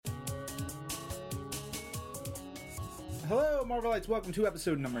Hello, Marvelites. Welcome to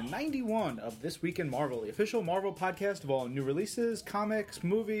episode number 91 of This Week in Marvel, the official Marvel podcast of all new releases, comics,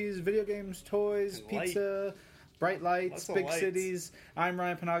 movies, video games, toys, and pizza, bright lights, big cities. I'm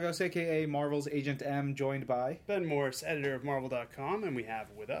Ryan Panagos, a.k.a. Marvel's Agent M, joined by... Ben Morris, editor of Marvel.com, and we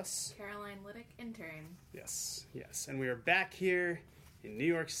have with us... Caroline Liddick, intern. Yes. And we are back here in New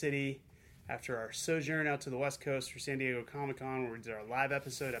York City after our sojourn out to the West Coast for San Diego Comic-Con, where we did our live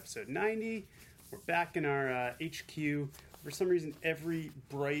episode 90. We're back in our HQ. For some reason, every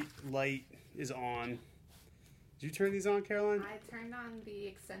bright light is on. Did you turn these on, Caroline? I turned on the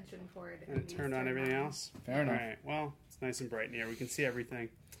extension cord. And it turned on everything else? Fair enough. All right. Well, it's nice and bright in here. We can see everything.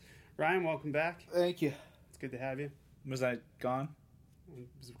 Ryan, welcome back. Thank you. It's good to have you. Was I gone? I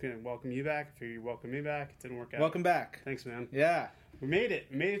was going to welcome you back. I figured you'd welcome me back. It didn't work out. Welcome back. Thanks, man. Yeah. We made it.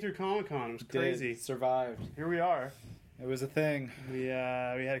 We made it through Comic-Con. It was crazy. Survived. Here we are. It was a thing. We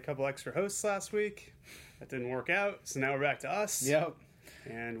had a couple extra hosts last week. That didn't work out, so now we're back to us. Yep.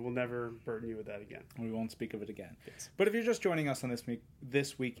 And we'll never burden you with that again. We won't speak of it again. Yes. But if you're just joining us on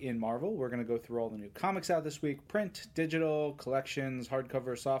this week in Marvel, we're going to go through all the new comics out this week. Print, digital, collections,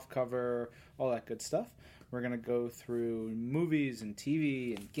 hardcover, softcover, all that good stuff. We're going to go through movies and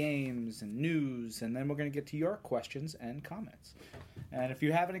TV and games and news, and then we're going to get to your questions and comments. And if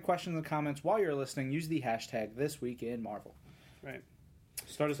you have any questions in the comments while you're listening, use the hashtag #ThisWeekInMarvel. Right.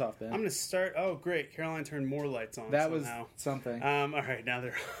 Start us off, Ben. I'm going to start... Oh, great. Caroline turned more lights on That somehow. was something. All right, now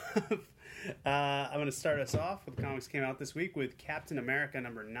they're off. I'm going to start us off with the comics came out this week with Captain America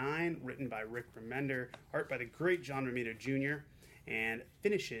number 9, written by Rick Remender, art by the great John Romita Jr., and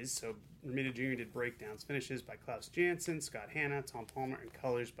finishes, so Romita Jr. did breakdowns, finishes by Klaus Janson, Scott Hanna, Tom Palmer, and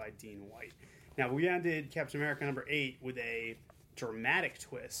colors by Dean White. Now, we did Captain America number 8 with a dramatic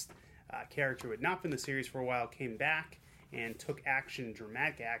twist. Character who had not been in the series for a while came back and took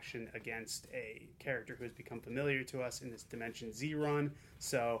dramatic action against a character who has become familiar to us in this Dimension Z run.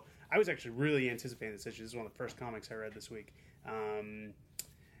 So I was actually really anticipating this issue. This is one of the first comics I read this week.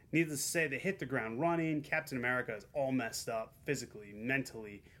 Needless to say, they hit the ground running. Captain America is all messed up physically,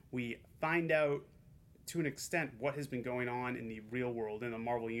 mentally. We find out, to an extent, what has been going on in the real world, in the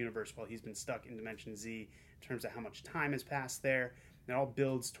Marvel Universe, while he's been stuck in Dimension Z, in terms of how much time has passed there. And it all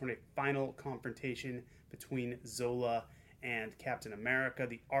builds toward a final confrontation between Zola and Captain America.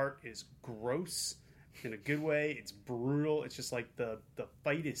 The art is gross in a good way. It's brutal. It's just like the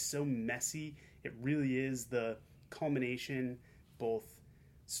fight is so messy. It really is the culmination, both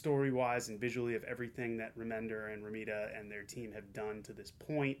story-wise and visually, of everything that Remender and Romita and their team have done to this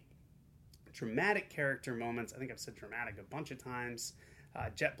point. Dramatic character moments. I think I've said dramatic a bunch of times.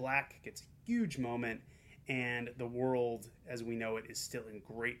 Jet Black gets a huge moment, and the world, as we know it, is still in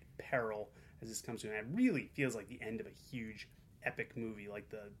great peril as this comes to an end. It really feels like the end of a huge, epic movie, like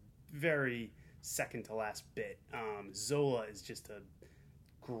the very second to last bit. Zola is just a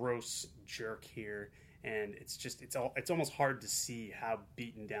gross jerk here, and it's almost hard to see how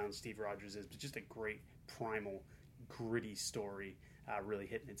beaten down Steve Rogers is, but just a great, primal, gritty story really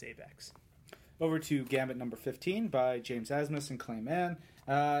hitting its apex. Over to Gambit number 15 by James Asmus and Clay Mann.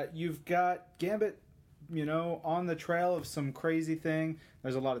 You've got Gambit, on the trail of some crazy thing.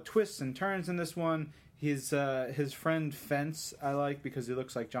 There's a lot of twists and turns in this one. His friend Fence I like because he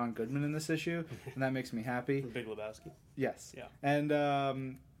looks like John Goodman in this issue, and that makes me happy. Big Lebowski. Yes. Yeah.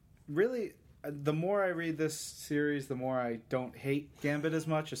 And really, the more I read this series, the more I don't hate Gambit as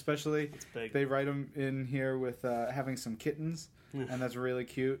much, especially they write him in here with having some kittens, and that's really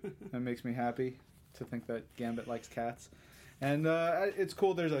cute. That makes me happy to think that Gambit likes cats. And it's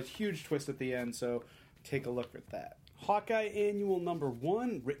cool. There's a huge twist at the end, so take a look at that. Hawkeye Annual number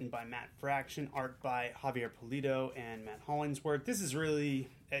 1, written by Matt Fraction, art by Javier Pulido and Matt Hollingsworth. This is really,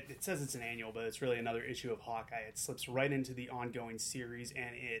 it says it's an annual, but it's really another issue of Hawkeye. It slips right into the ongoing series,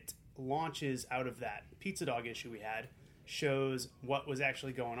 and it launches out of that Pizza Dog issue we had, shows what was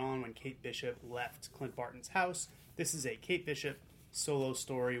actually going on when Kate Bishop left Clint Barton's house. This is a Kate Bishop solo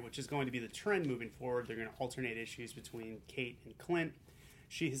story, which is going to be the trend moving forward. They're going to alternate issues between Kate and Clint.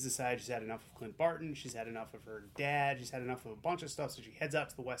 She has decided she's had enough of Clint Barton. She's had enough of her dad. She's had enough of a bunch of stuff, so she heads out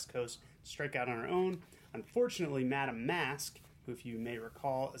to the West Coast to strike out on her own. Unfortunately, Madame Mask, who, if you may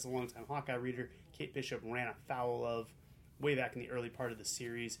recall, as a longtime Hawkeye reader, Kate Bishop ran afoul of way back in the early part of the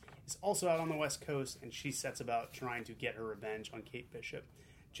series, is also out on the West Coast, and she sets about trying to get her revenge on Kate Bishop.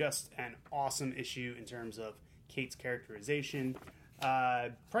 Just an awesome issue in terms of Kate's characterization.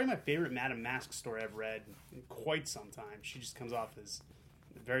 Probably my favorite Madame Mask story I've read in quite some time. She just comes off as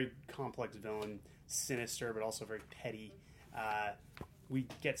a very complex villain, sinister, but also very petty. we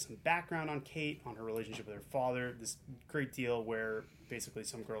get some background on Kate, on her relationship with her father. This great deal where basically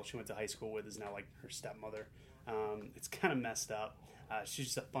some girl she went to high school with is now like her stepmother. It's kind of messed up. She's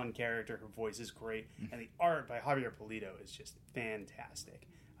just a fun character. Her voice is great. And the art by Javier Pulido is just fantastic.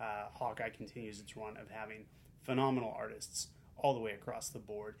 Hawkeye continues its run of having phenomenal artists all the way across the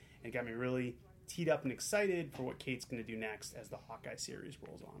board. And it got me really teed up and excited for what Kate's going to do next as the Hawkeye series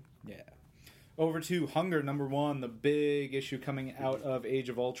rolls on. Yeah. Over to Hunger #1, the big issue coming out of Age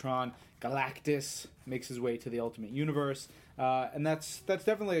of Ultron. Galactus makes his way to the Ultimate Universe, and that's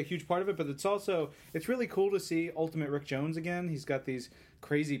definitely a huge part of it. But it's really cool to see Ultimate Rick Jones again. He's got these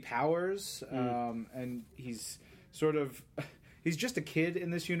crazy powers, and he's just a kid in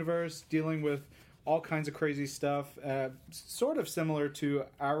this universe dealing with all kinds of crazy stuff. Sort of similar to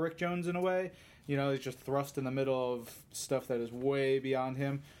our Rick Jones in a way. You know, he's just thrust in the middle of stuff that is way beyond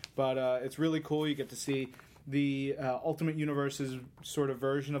him. But it's really cool. You get to see the Ultimate Universe's sort of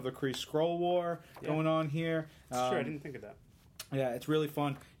version of the Kree Skrull War going on here. That's true. I didn't think of that. Yeah, it's really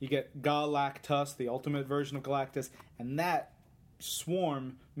fun. You get Galactus, the ultimate version of Galactus, and that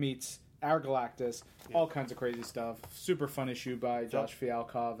Swarm meets our Galactus. Yeah. All kinds of crazy stuff. Super fun issue by Josh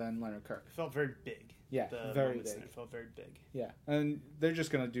Fialkov and Leonard Kirk. It felt very big. Yeah, very big. It felt very big. Yeah, and they're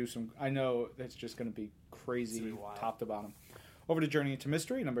just going to do some... I know it's just going to be crazy top to bottom. Over to Journey into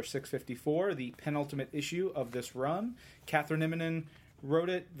Mystery, number 654, the penultimate issue of this run. Catherine Immonen wrote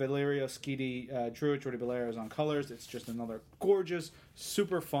it. Valerio Schiti drew it. Jordi Belair is on colors. It's just another gorgeous,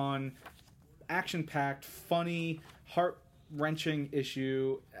 super fun, action-packed, funny, heart-wrenching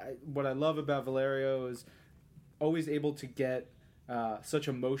issue. What I love about Valerio is always able to get such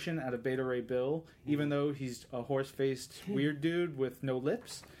emotion out of Beta Ray Bill, even though he's a horse-faced weird dude with no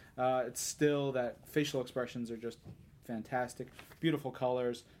lips. It's still that facial expressions are just fantastic. Beautiful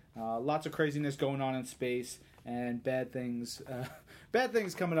colors. Lots of craziness going on in space, and bad things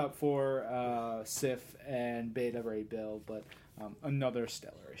coming up for Sif and Beta Ray Bill, but another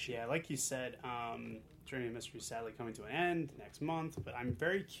stellar issue. Yeah, like you said, Journey of Mystery is sadly coming to an end next month, but I'm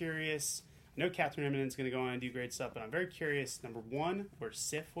very curious. I know Catherine Immonen's going to go on and do great stuff, but I'm very curious, number one, where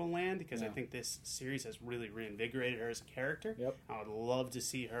Sif will land, because I think this series has really reinvigorated her as a character. Yep. I would love to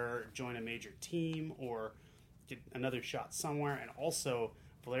see her join a major team or get another shot somewhere. And also,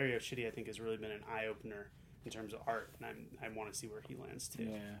 Valerio Schiti, I think, has really been an eye-opener in terms of art, and I want to see where he lands, too.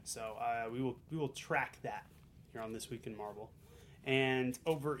 Yeah. So we will track that here on This Week in Marvel. And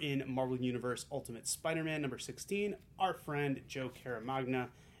over in Marvel Universe Ultimate Spider-Man number 16, our friend Joe Caramagna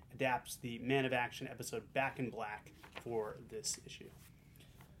adapts the Man of Action episode Back in Black for this issue.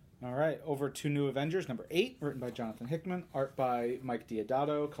 All right, over to New Avengers, number 8, written by Jonathan Hickman, art by Mike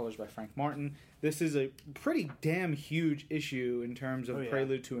Deodato, colors by Frank Martin. This is a pretty damn huge issue in terms of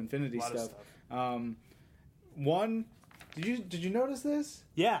Prelude to Infinity stuff. One, did you notice this?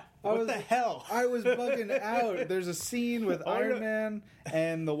 Yeah. What the hell? I was bugging out. There's a scene with Iron Man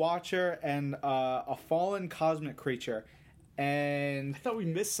and the Watcher and a fallen cosmic creature. And I thought we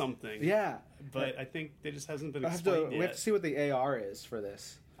missed something. Yeah. But I think it just hasn't been explained yet. We have to see what the AR is for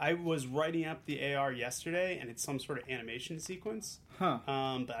this. I was writing up the AR yesterday, and it's some sort of animation sequence. Huh.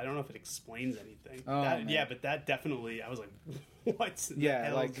 But I don't know if it explains anything. Oh, man. Yeah, but that definitely, I was like, what the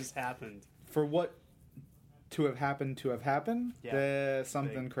hell just happened? For what to have happened,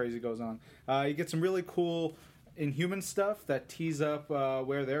 something crazy goes on. You get some really cool Inhuman stuff that tease up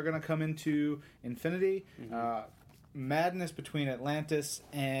where they're going to come into Infinity. Mm-hmm. Madness between Atlantis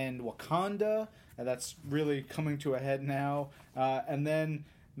and Wakanda. That's really coming to a head now. And then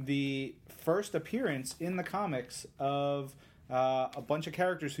the first appearance in the comics of a bunch of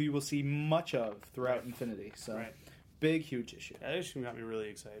characters who you will see much of throughout Infinity. So, big, huge issue. That issue got me really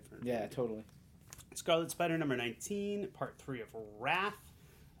excited for Infinity. Yeah, totally. Scarlet Spider number 19, part 3 of Wrath.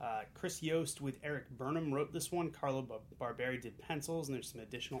 Chris Yost with Eric Burnham wrote this one. Carlo Barberi did pencils, and there's some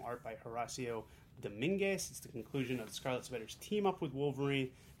additional art by Horacio Dominguez. It's the conclusion of the Scarlet Spider's team up with Wolverine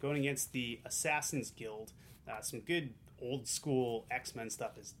going against the Assassin's Guild. Some good old school X-Men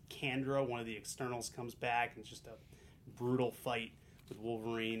stuff as Kandra, one of the externals, comes back, and it's just a brutal fight with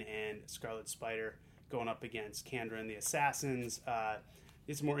Wolverine and Scarlet Spider going up against Kandra and the Assassins.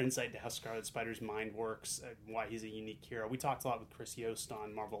 It's more insight into how Scarlet Spider's mind works, why he's a unique hero. We talked a lot with Chris Yost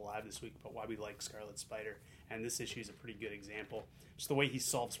on Marvel Live this week about why we like Scarlet Spider, and this issue is a pretty good example. Just the way he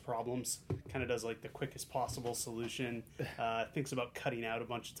solves problems, kind of does like the quickest possible solution, thinks about cutting out a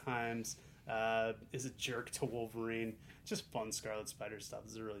bunch of times, is a jerk to Wolverine. Just fun Scarlet Spider stuff.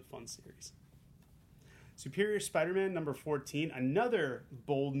 This is a really fun series. Superior Spider-Man number 14, another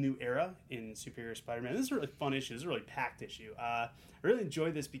bold new era in Superior Spider-Man. This is a really fun issue. This is a really packed issue. I really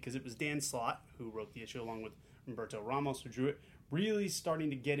enjoyed this because it was Dan Slott, who wrote the issue along with Humberto Ramos, who drew it, really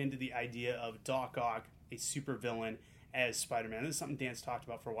starting to get into the idea of Doc Ock, a supervillain, as Spider-Man. This is something Dan's talked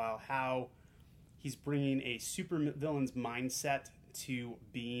about for a while, how he's bringing a supervillain's mindset to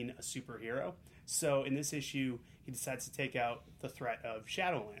being a superhero. So in this issue, he decides to take out the threat of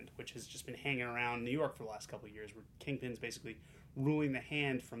Shadowland, which has just been hanging around New York for the last couple of years, where Kingpin's basically ruling the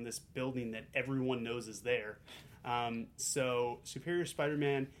hand from this building that everyone knows is there. So Superior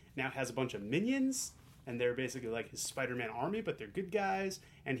Spider-Man now has a bunch of minions, and they're basically like his Spider-Man army, but they're good guys,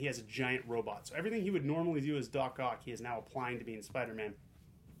 and he has a giant robot. So everything he would normally do as Doc Ock, he is now applying to being Spider-Man.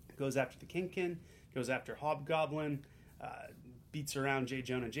 Goes after the Kingpin, goes after Hobgoblin, beats around J.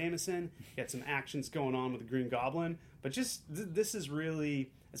 Jonah Jameson, get some actions going on with the Green Goblin. But just, this is really,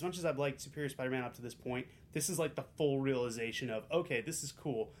 as much as I've liked Superior Spider-Man up to this point, this is like the full realization of, okay, this is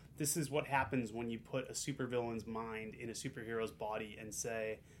cool. This is what happens when you put a supervillain's mind in a superhero's body and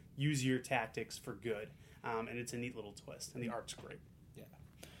say, use your tactics for good. And it's a neat little twist, and the art's great. Yeah.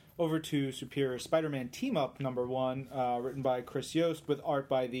 Over to Superior Spider-Man Team Up #1, written by Chris Yost with art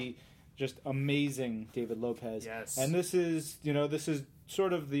by the just amazing David Lopez. Yes. And this is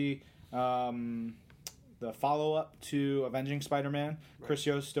sort of the follow-up to Avenging Spider-Man. Right. Chris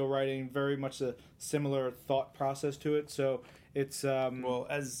Yost still writing very much a similar thought process to it. So it's well,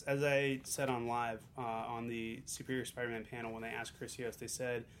 as I said on live on the Superior Spider-Man panel, when they asked Chris Yost, they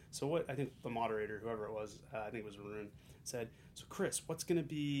said, so what, I think the moderator, whoever it was, I think it was Arun, said, so Chris, what's going to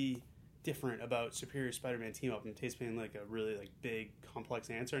be different about Superior Spider-Man Team Up? And Tate's being like a really like big, complex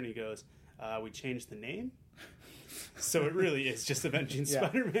answer, and he goes, we changed the name. So it really is just Avenging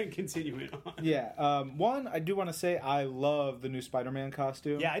Spider-Man continuing on. Yeah. One, I do want to say I love the new Spider-Man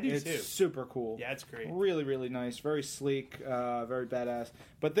costume. Yeah, I do it's too. It's super cool. Yeah, it's great. Really, really nice. Very sleek. Very badass.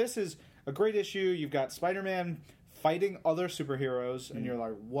 But this is a great issue. You've got Spider-Man fighting other superheroes, and you're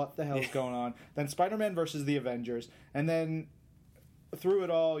like, what the hell's going on? Then Spider-Man versus the Avengers. And then through it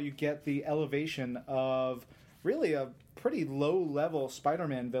all, you get the elevation of really a pretty low-level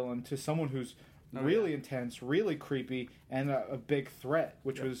Spider-Man villain to someone who's really intense, really creepy, and a big threat,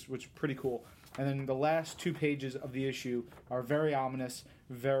 which was pretty cool. And then the last 2 pages of the issue are very ominous,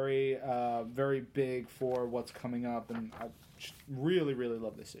 very very big for what's coming up, and I really, really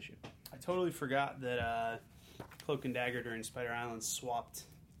love this issue. I totally forgot that Cloak and Dagger during Spider Island swapped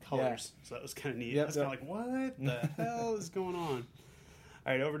colors, so that was kind of neat. I was kind of like, what the hell is going on?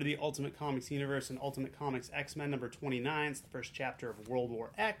 All right, over to the Ultimate Comics universe and Ultimate Comics X-Men #29. It's the first chapter of World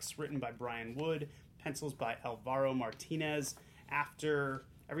War X, written by Brian Wood, pencils by Alvaro Martinez. After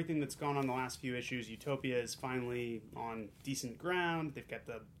everything that's gone on the last few issues, Utopia is finally on decent ground. They've got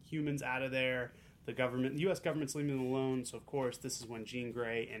the humans out of there. The U.S. government's leaving them alone, so of course this is when Jean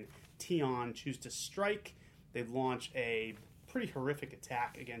Grey and Tion choose to strike. They launch a pretty horrific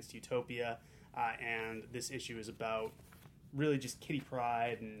attack against Utopia, and this issue is about really just Kitty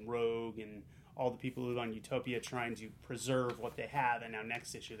Pryde and Rogue and all the people who live on Utopia trying to preserve what they have, and now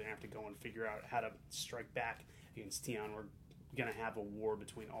next issue they're going to have to go and figure out how to strike back against Tion. We're going to have a war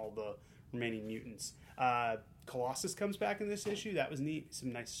between all the remaining mutants. Colossus comes back in this issue. That was neat.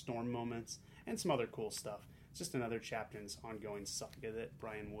 Some nice Storm moments and some other cool stuff. It's just another chapter in this ongoing saga that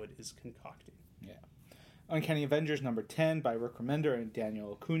Brian Wood is concocting. Yeah. Uncanny Avengers #10 by Rick Remender and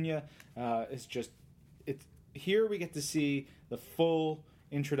Daniel Acuna here we get to see the full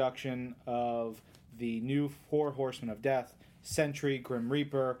introduction of the new 4 Horsemen of Death, Sentry, Grim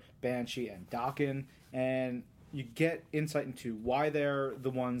Reaper, Banshee, and Daken, and you get insight into why they're the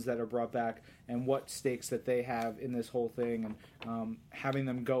ones that are brought back and what stakes that they have in this whole thing, and having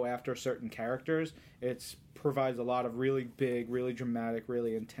them go after certain characters. It provides a lot of really big, really dramatic,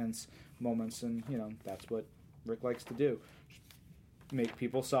 really intense moments, and that's what Rick likes to do. Make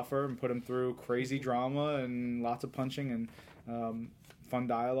people suffer and put them through crazy drama and lots of punching and fun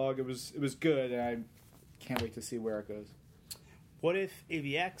dialogue. It was good, and I can't wait to see where it goes. What If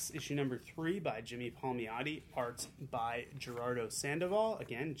AVX, issue #3 by Jimmy Palmiotti, art by Gerardo Sandoval.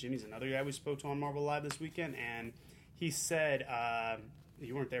 Again, Jimmy's another guy we spoke to on Marvel Live this weekend, and he said,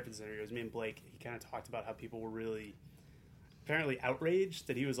 you weren't there for this interview, it was me and Blake, he kind of talked about how people were really apparently outraged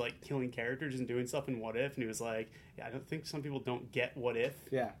that he was like killing characters and doing stuff in What If, and he was like, yeah, I don't think some people don't get What If.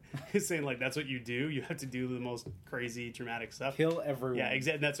 Yeah. He's saying like that's what you do. You have to do the most crazy dramatic stuff. Kill everyone. Yeah,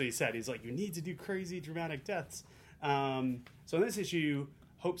 exactly. That's what he said. He's like, you need to do crazy dramatic deaths. So in this issue,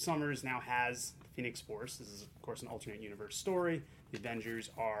 Hope Summers now has the Phoenix Force. This is of course an alternate universe story. The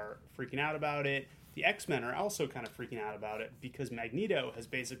Avengers are freaking out about it. The X-Men are also kind of freaking out about it because Magneto has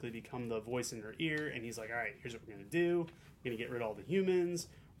basically become the voice in her ear, and he's like, all right, here's what we're going to do. We're going to get rid of all the humans.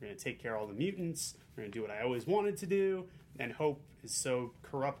 We're going to take care of all the mutants. We're going to do what I always wanted to do. And Hope is so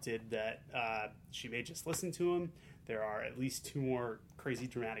corrupted that she may just listen to him. There are at least 2 more crazy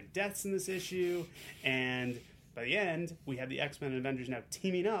dramatic deaths in this issue, and by the end, we have the X-Men and Avengers now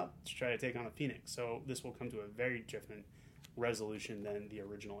teaming up to try to take on the Phoenix. So this will come to a very different resolution than the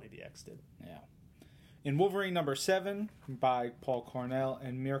original AVX did. Yeah. In Wolverine number 7 by Paul Cornell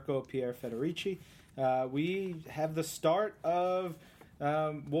and Mirko Pierre Federici, we have the start of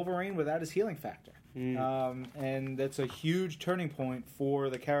Wolverine without his healing factor. And that's a huge turning point for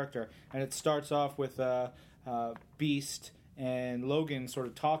the character. And it starts off with Beast and Logan sort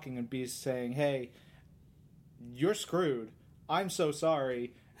of talking, and Beast saying, hey, you're screwed. I'm so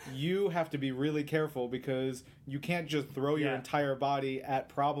sorry. You have to be really careful because you can't just throw your entire body at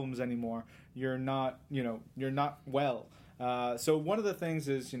problems anymore. You're not well. So one of the things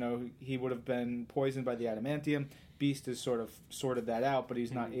is, he would have been poisoned by the adamantium. Beast has sort of sorted that out, but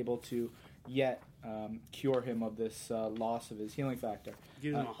he's not able to yet cure him of this loss of his healing factor.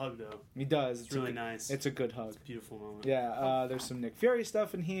 Gives him a hug, though. He does. It's really nice. It's a good hug. It's a beautiful moment. Yeah, there's some Nick Fury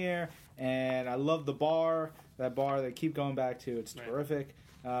stuff in here, and I love the bar. That bar they keep going back to. It's terrific.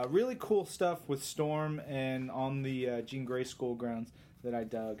 Really cool stuff with Storm and on the Jean Grey school grounds that I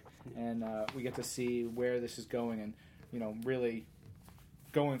dug. And we get to see where this is going and, really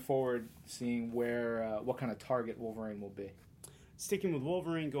going forward, seeing where what kind of target Wolverine will be. Sticking with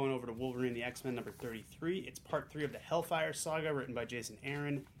Wolverine, going over to Wolverine The X-Men number 33. It's part 3 of the Hellfire Saga, written by Jason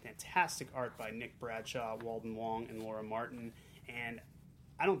Aaron. Fantastic art by Nick Bradshaw, Walden Wong, and Laura Martin. And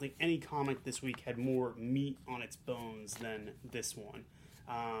I don't think any comic this week had more meat on its bones than this one.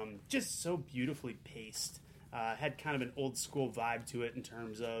 Just so beautifully paced. Had kind of an old school vibe to it in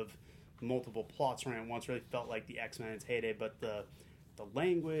terms of multiple plots running at once. Really felt like the X-Men in its heyday, but the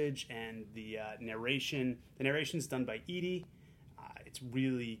language and the narration. The narration's done by Edie. It's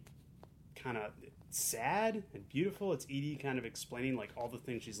really kind of sad and beautiful. It's Edie kind of explaining like all the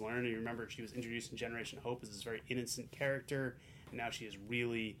things she's learned. And you remember she was introduced in Generation Hope as this very innocent character, and now she has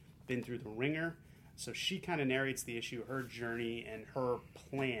really been through the ringer. So she kind of narrates the issue, her journey, and her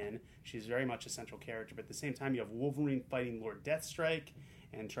plan. She's very much a central character, but at the same time, you have Wolverine fighting Lord Deathstrike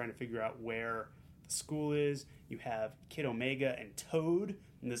and trying to figure out where the school is. You have Kid Omega and Toad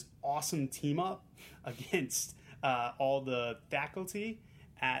in this awesome team-up against all the faculty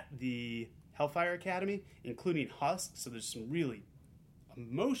at the Hellfire Academy, including Husk. So there's some really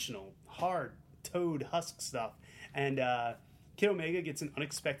emotional, hard Toad Husk stuff. And Kid Omega gets an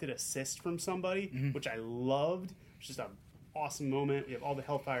unexpected assist from somebody, which I loved. It's just an awesome moment. We have all the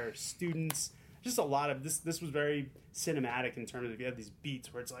Hellfire students. Just a lot of this. This was very cinematic in terms of you have these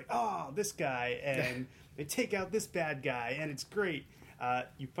beats where it's like, oh, this guy, and they take out this bad guy, and it's great.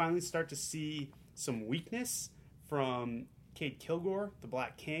 You finally start to see some weakness from Cade Kilgore, the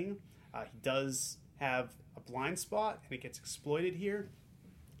Black King. He does have a blind spot, and it gets exploited here.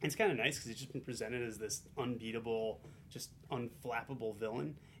 And it's kind of nice because he's just been presented as this unbeatable, just unflappable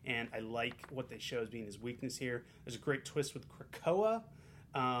villain. And I like what they show as being his weakness here. There's a great twist with Krakoa.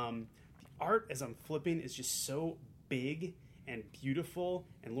 The art, as I'm flipping, is just so big and beautiful.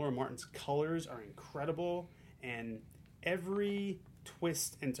 And Laura Martin's colors are incredible. And every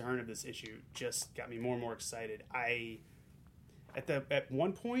twist and turn of this issue just got me more and more excited. At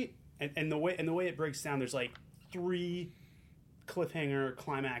one point, and the way it breaks down, there's like 3 cliffhanger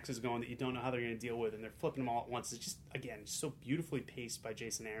climaxes going that you don't know how they're going to deal with, and they're flipping them all at once. It's just, again, so beautifully paced by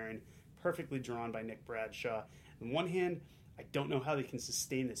Jason Aaron, perfectly drawn by Nick Bradshaw. On one hand, I don't know how they can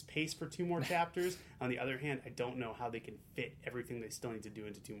sustain this pace for 2 more chapters. On the other hand, I don't know how they can fit everything they still need to do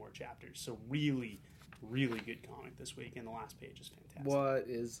into 2 more chapters. So really, really good comic this week, and the last page is fantastic. What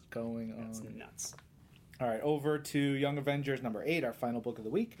is going on? That's nuts. All right, over to Young Avengers number 8, our final book of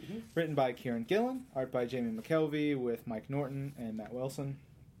the week. Written by Kieran Gillen, art by Jamie McKelvey with Mike Norton and Matt Wilson.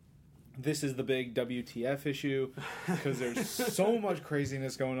 This is the big WTF issue because there's so much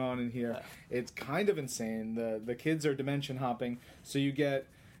craziness going on in here. It's kind of insane. The kids are dimension hopping, so you get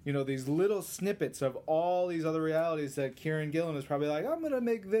these little snippets of all these other realities that Kieran Gillen is probably like, I'm going to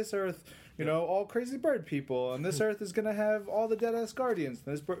make this Earth all crazy bird people, and this Earth is going to have all the dead-ass Guardians,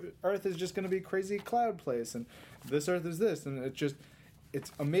 and this Earth is just going to be crazy cloud place, and this Earth is this, and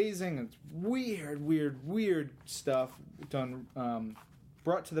it's amazing. It's weird stuff done,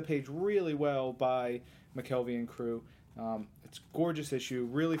 brought to the page really well by McKelvey and crew. It's a gorgeous issue,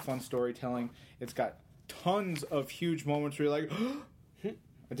 really fun storytelling. It's got tons of huge moments where you're like,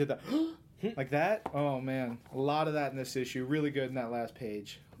 I did that, like that. Oh man, a lot of that in this issue. Really good in that last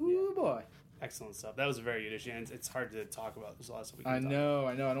page. Ooh boy. Excellent stuff. That was a very good issue, and it's hard to talk about. There's a lot of stuff we can I know.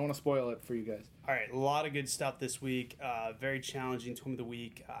 I don't want to spoil it for you guys. All right, a lot of good stuff this week. Very challenging Twin of the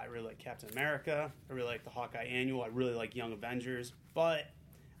Week. I really like Captain America. I really like the Hawkeye Annual. I really like Young Avengers. But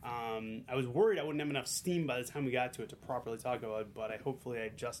I was worried I wouldn't have enough steam by the time we got to it to properly talk about it, but hopefully I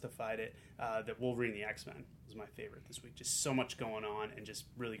justified it. That Wolverine The X-Men was my favorite this week. Just so much going on and just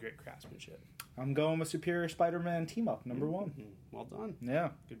really great craftsmanship. I'm going with Superior Spider-Man Team Up, number 1. Well done. Yeah.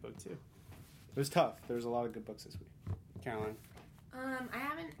 Good book, too. It was tough. There was a lot of good books this week. Caroline? I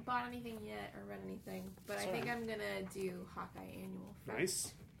haven't bought anything yet or read anything, but I think I'm gonna do Hawkeye Annual first.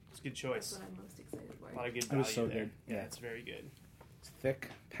 Nice. It's a good choice. That's what I'm most excited for. A lot of good It value was so there. good. Yeah. It's very good. It's thick,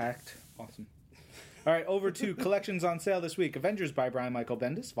 packed, awesome. All right, over to collections on sale this week. Avengers by Brian Michael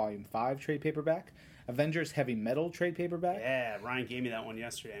Bendis, Volume 5 trade paperback. Avengers Heavy Metal trade paperback. Yeah, Ryan gave me that one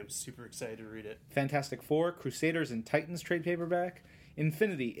yesterday. I'm super excited to read it. Fantastic Four, Crusaders and Titans trade paperback.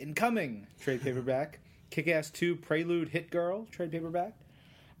 Infinity Incoming trade paperback. Kick-Ass 2 Prelude Hit Girl trade paperback.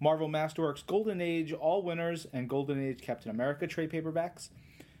 Marvel Masterworks Golden Age All Winners and Golden Age Captain America trade paperbacks.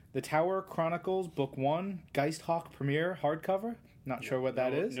 The Tower Chronicles Book 1 Geisthawk Premiere hardcover. Not sure what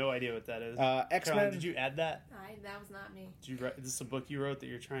that is. No idea what that is. X-Men. Caroline, did you add that? That was not me. Did you write? Is this a book you wrote that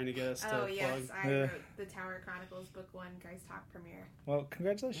you're trying to get us to Oh, plug? yes. I wrote The Tower Chronicles Book 1 Geisthawk Premiere. Well,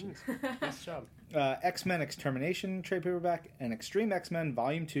 congratulations. Nice job. X-Men Extermination trade paperback and Extreme X-Men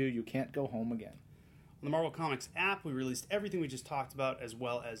Volume 2 You Can't Go Home Again. On the Marvel Comics app, we released everything we just talked about, as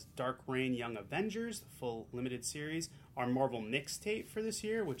well as Dark Reign Young Avengers, the full limited series, our Marvel mixtape for this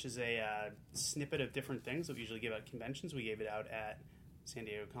year, which is a snippet of different things that we usually give at conventions. We gave it out at San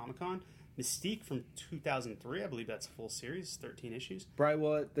Diego Comic-Con. Mystique from 2003, I believe that's a full series, 13 issues.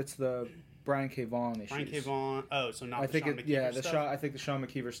 That's the Brian K. Vaughan issues. Brian K. Vaughan. Oh, so not I the think Sean McKeever stuff? I think the Sean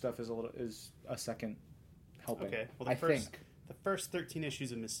McKeever stuff is a second helping. Okay, well, the first 13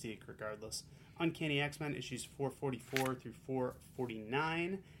 issues of Mystique, regardless. Uncanny X-Men issues 444 through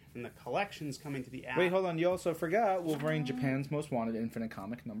 449, and the collections coming to the app. Wait, hold on. You also forgot Wolverine Japan's Most Wanted Infinite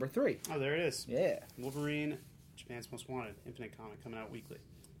Comic number 3. Oh, there it is. Yeah. Wolverine Japan's Most Wanted Infinite Comic coming out weekly.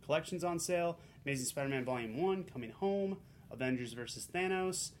 Collections on sale. Amazing Spider-Man Volume 1 coming home. Avengers vs.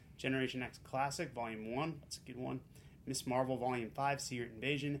 Thanos. Generation X Classic Volume 1. That's a good one. Miss Marvel Volume 5 Secret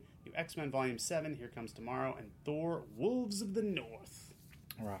Invasion. New X-Men Volume 7 Here Comes Tomorrow. And Thor Wolves of the North.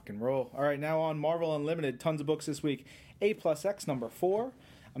 Rock and roll. All right, now on Marvel Unlimited, tons of books this week. A+X number 4,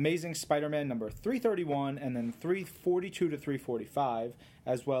 Amazing Spider-Man number 331, and then 342 to 345,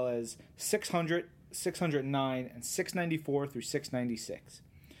 as well as 600, 609, and 694 through 696.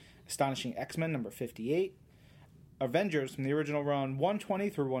 Astonishing X-Men number 58. Avengers from the original run 120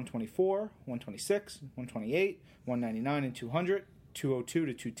 through 124, 126, 128, 199 and 200, 202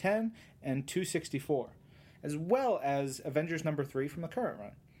 to 210, and 264. As well as Avengers number 3 from the current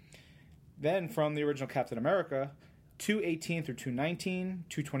run. Then from the original Captain America, 218 through 219,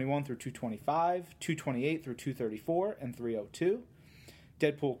 221 through 225, 228 through 234, and 302.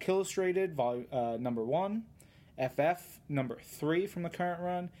 Deadpool Illustrated, number 1. FF number 3 from the current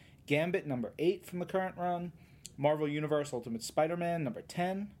run. Gambit number 8 from the current run. Marvel Universe Ultimate Spider-Man number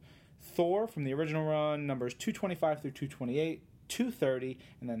 10. Thor from the original run, numbers 225 through 228. 230,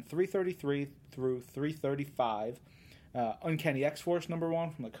 and then 333 through 335. Uncanny X-Force number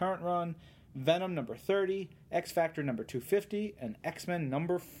 1 from the current run. Venom number 30. X-Factor number 250. And X-Men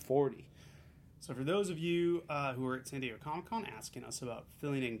number 40. So for those of you who are at San Diego Comic-Con asking us about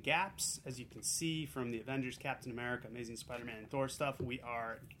filling in gaps, as you can see from the Avengers, Captain America, Amazing Spider-Man, and Thor stuff, we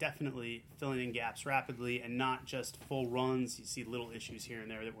are definitely filling in gaps rapidly and not just full runs. You see little issues here and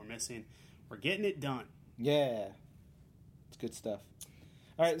there that we're missing. We're getting it done. Yeah. It's good stuff.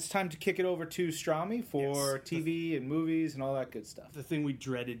 All right, it's time to kick it over to Strami for TV and movies and all that good stuff. The thing we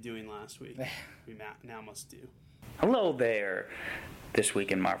dreaded doing last week, we now must do. Hello there. This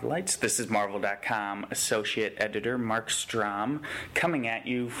week in Marvelites, this is Marvel.com Associate Editor Mark Strom coming at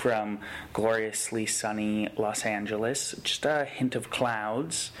you from gloriously sunny Los Angeles. Just a hint of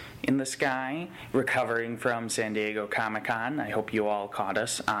clouds in the sky, recovering from San Diego Comic-Con. I hope you all caught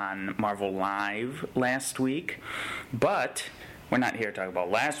us on Marvel Live last week. But we're not here to talk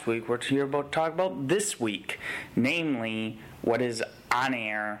about last week, we're here to talk about this week. Namely, what is on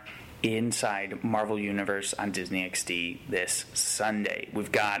air inside Marvel Universe on Disney XD this Sunday.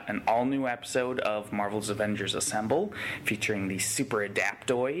 We've got an all-new episode of Marvel's Avengers Assemble featuring the Super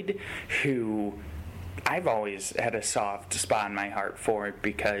Adaptoid, who I've always had a soft spot in my heart for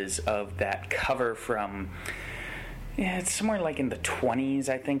because of that cover from... Yeah, it's somewhere like in the 20s,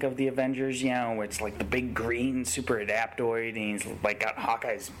 I think, of the Avengers, where it's like the big green Super Adaptoid, and he's like got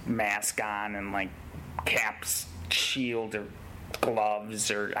Hawkeye's mask on and like Cap's shield or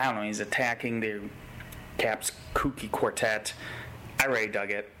gloves, or I don't know, he's attacking the Cap's kooky quartet. I really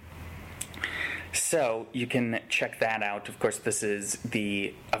dug it. So you can check that out. Of course, this is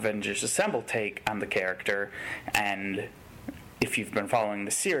the Avengers Assemble take on the character, and if you've been following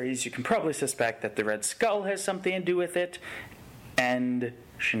the series, you can probably suspect that the Red Skull has something to do with it, and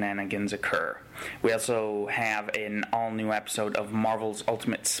shenanigans occur. We also have an all-new episode of Marvel's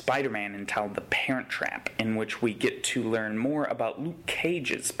Ultimate Spider-Man entitled The Parent Trap, in which we get to learn more about Luke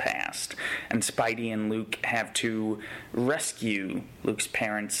Cage's past, and Spidey and Luke have to rescue Luke's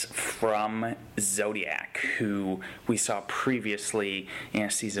parents from Zodiac, who we saw previously in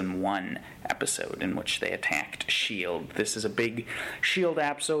a Season 1 episode in which they attacked S.H.I.E.L.D. This is a big S.H.I.E.L.D.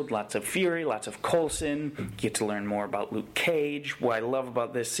 episode, lots of Fury, lots of Coulson, get to learn more about Luke Cage. What I love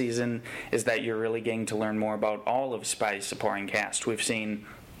about this season is that you're really getting to learn more about all of Spidey's supporting cast. We've seen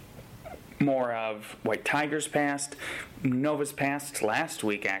more of White Tiger's past, Nova's past last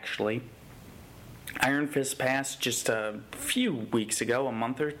week, actually. Iron Fist's past just a few weeks ago, a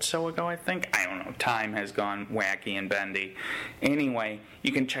month or so ago, I think. I don't know. Time has gone wacky and bendy. Anyway,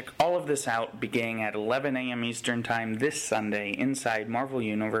 you can check all of this out beginning at 11 a.m. Eastern Time this Sunday inside Marvel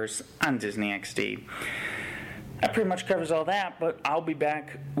Universe on Disney XD. That pretty much covers all that, but I'll be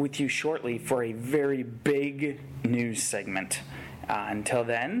back with you shortly for a very big news segment. Until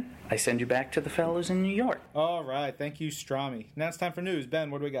then, I send you back to the fellows in New York. All right. Thank you, Strami. Now it's time for news. Ben,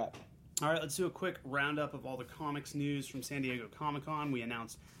 what do we got? All right, let's do a quick roundup of all the comics news from San Diego Comic-Con. We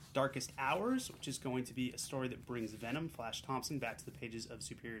announced Darkest Hours, which is going to be a story that brings Venom, Flash Thompson, back to the pages of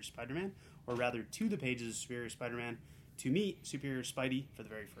Superior Spider-Man, or rather to the pages of Superior Spider-Man, to meet Superior Spidey for the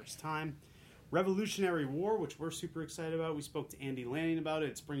very first time. Revolutionary War, which we're super excited about. We spoke to Andy Lanning about it.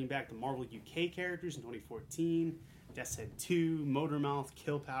 It's bringing back the Marvel UK characters in 2014. Death's Head 2, Motormouth,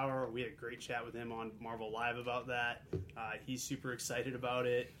 Kill Power. We had a great chat with him on Marvel Live about that. He's super excited about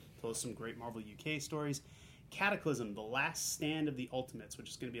it. Told us some great Marvel UK stories. Cataclysm, The Last Stand of the Ultimates, which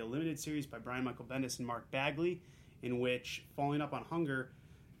is going to be a limited series by Brian Michael Bendis and Mark Bagley, in which, falling up on hunger,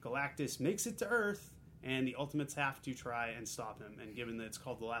 Galactus makes it to Earth, and the Ultimates have to try and stop him. And given that it's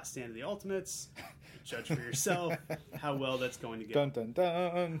called The Last Stand of the Ultimates, judge for yourself how well that's going to go. Dun, dun,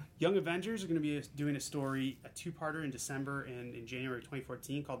 dun. Young Avengers are going to be doing a story, a two-parter in December and in January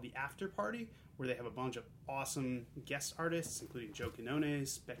 2014 called The After Party, where they have a bunch of awesome guest artists, including Joe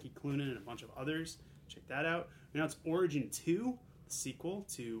Quinones, Becky Cloonan, and a bunch of others. Check that out. We announced Origin 2, the sequel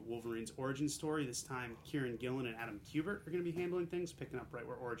to Wolverine's origin story. This time, Kieran Gillen and Adam Kubert are going to be handling things, picking up right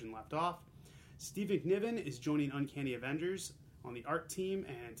where Origin left off. Steve McNiven is joining Uncanny Avengers on the art team,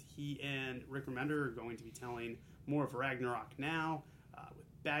 and he and Rick Remender are going to be telling more of Ragnarok now, with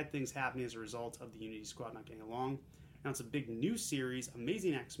bad things happening as a result of the Unity Squad not getting along. Now it's a big new series,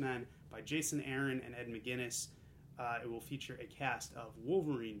 Amazing X-Men, by Jason Aaron and Ed McGuinness. It will feature a cast of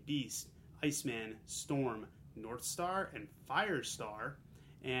Wolverine, Beast, Iceman, Storm, Northstar, and Firestar.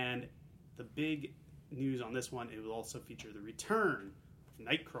 And the big news on this one, it will also feature the return of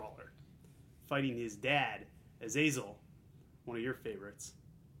Nightcrawler, fighting his dad, Azazel, one of your favorites.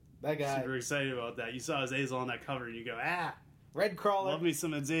 That guy. Super excited about that. You saw Azazel on that cover and you go, Red Crawler. love me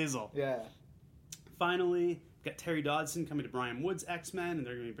some Azazel. Yeah. Finally, we've got Terry Dodson coming to Brian Wood's X-Men, and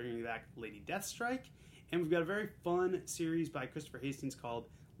they're going to be bringing back Lady Deathstrike. And we've got a very fun series by Christopher Hastings called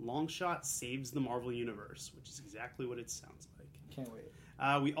Longshot Saves the Marvel Universe, which is exactly what it sounds like. Can't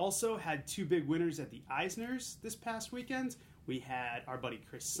wait. We also had two big winners at the Eisners this past weekend. We had our buddy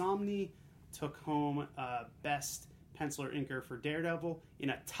Chris Somney took home Best Penciler Inker for Daredevil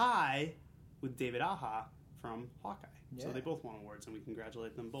in a tie with David Aja from Hawkeye. Yeah. So they both won awards, and we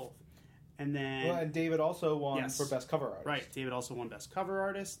congratulate them both. And then... Well, and David also won for Best Cover Artist. Right, David also won Best Cover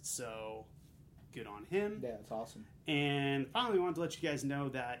Artist, so good on him. Yeah, it's awesome. And finally, I wanted to let you guys know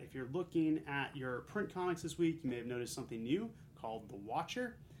that if you're looking at your print comics this week, you may have noticed something new called The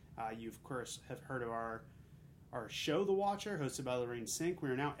Watcher. You, of course, have heard of our show, The Watcher, hosted by Lorraine Sink. We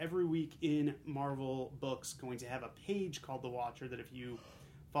are now every week in Marvel Books going to have a page called The Watcher that if you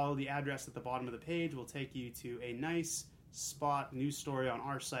follow the address at the bottom of the page will take you to a nice spot news story on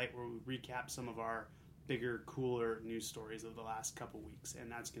our site where we recap some of our bigger, cooler news stories of the last couple weeks.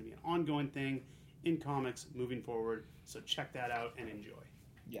 And that's going to be an ongoing thing in comics moving forward. So check that out and enjoy.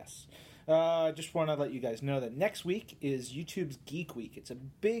 Yes. I just want to let you guys know that next week is YouTube's Geek Week. It's a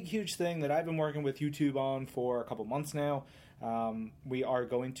big, huge thing that I've been working with YouTube on for a couple months now. We are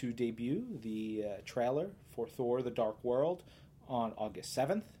going to debut the trailer for Thor: The Dark World on August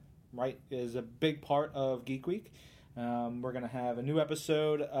 7th, right? It is a big part of Geek Week. We're going to have a new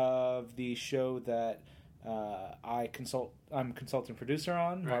episode of the show that I'm consultant producer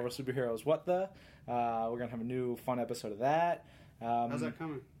on, right. Marvel Superheroes What The. We're going to have a new fun episode of that. How's that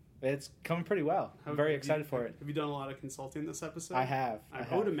coming? It's coming pretty well. I'm very excited for it. Have you done a lot of consulting this episode? I have.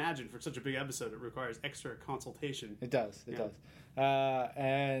 I would imagine for such a big episode it requires extra consultation. It does. It does.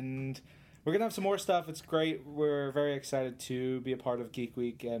 And we're going to have some more stuff. It's great. We're very excited to be a part of Geek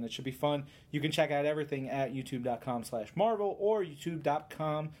Week, and it should be fun. You can check out everything at youtube.com/Marvel or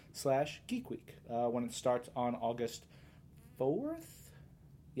youtube.com/GeekWeek when it starts on August 4th?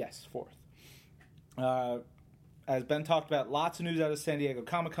 Yes, 4th. As Ben talked about, lots of news out of San Diego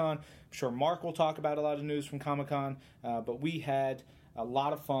Comic-Con. I'm sure Mark will talk about a lot of news from Comic-Con, but we had a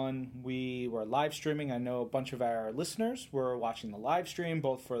lot of fun. We were live streaming. I know a bunch of our listeners were watching the live stream,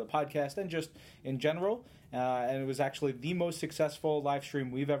 both for the podcast and just in general. And it was actually the most successful live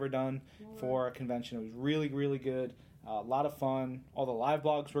stream we've ever done for a convention. It was really, really good. A lot of fun. All the live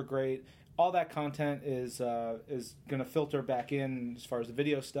blogs were great. All that content is going to filter back in as far as the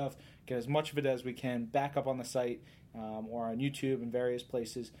video stuff. Get as much of it as we can back up on the site or on YouTube and various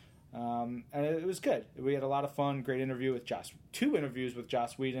places. And it was good. We had a lot of fun. Great interview with Joss. 2 interviews with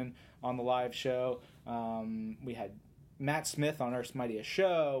Joss Whedon on the live show. We had Matt Smith on Earth's Mightiest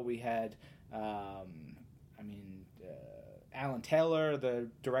Show. We had, Alan Taylor, the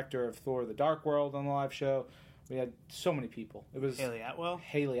director of Thor: The Dark World, on the live show. We had so many people. It was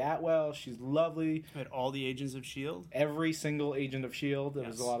Haley Atwell. She's lovely. We had all the agents of S.H.I.E.L.D. Every single agent of S.H.I.E.L.D. It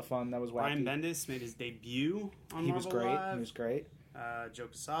was a lot of fun. That was wacky. Brian Bendis made his debut on He Marvel was great. Live. He was great. Joe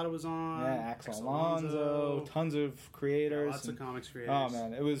Quesada was on. Yeah, Axel Alonso. Tons of creators. Yeah, lots of comics creators. Oh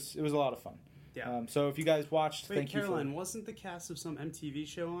man, it was a lot of fun. Yeah. So if you guys watched, Wait, thank Caroline, you for. wasn't the cast of some MTV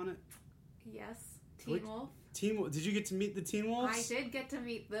show on it? Yes, Teen Wolf. Did you get to meet the Teen Wolves? I did get to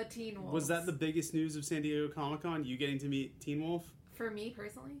meet the Teen Wolves. Was that the biggest news of San Diego Comic-Con? You getting to meet Teen Wolf? For me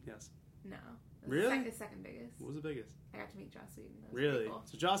personally? Yes. No. Really? The second biggest. What was the biggest? I got to meet Joss Whedon. That was Really? pretty cool.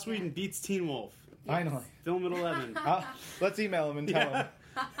 So Joss Whedon beats Teen Wolf. Finally. Film at 11. Let's email him and tell him.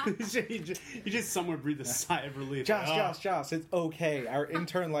 You just somewhere breathe a sigh of relief. Josh, it's okay. Our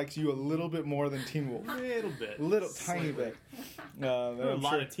intern likes you a little bit more than Teen Wolf. A little bit. Tiny bit. There were a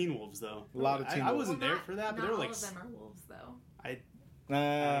lot of Teen Wolves, though. A lot of Teen Wolves. I wasn't there for that, but there were like... all of them are wolves, though. I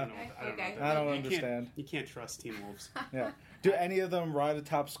I don't understand. You can't trust Teen Wolves. Yeah. Do any of them ride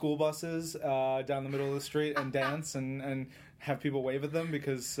atop school buses down the middle of the street and dance and have people wave at them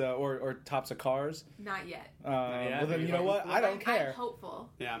because or tops of cars? Not yet. Well, then you know what? I don't care. I'm hopeful.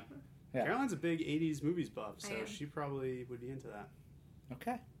 Yeah. Caroline's a big 80s movies buff, so she probably would be into that.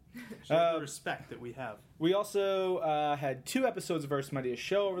 Okay. She has the respect that we have. We also had 2 episodes of Earth's Mightiest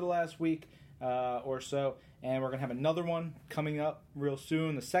Show over the last week or so, and we're going to have another one coming up real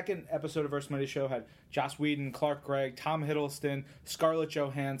soon. The second episode of Earth's Mightiest Show had Joss Whedon, Clark Gregg, Tom Hiddleston, Scarlett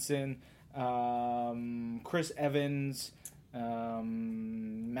Johansson, Chris Evans,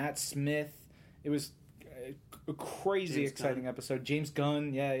 Matt Smith. It was a crazy exciting episode. James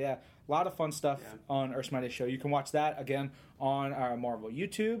Gunn, yeah. A lot of fun stuff on Earth's Mightiest Show. You can watch that, again, on our Marvel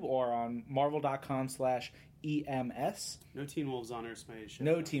YouTube or on marvel.com/EMS. No Teen Wolves on Earth's Mightiest Show.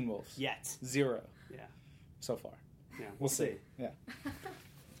 No Teen Wolves. Yet. 0. Yeah. So far. Yeah. We'll see. Yeah.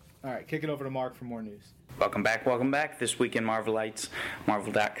 All right, kick it over to Mark for more news. Welcome back. This week in Marvelites,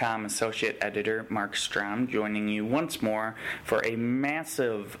 Marvel.com Associate Editor Mark Strom joining you once more for a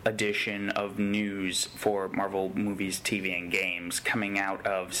massive edition of news for Marvel movies, TV, and games coming out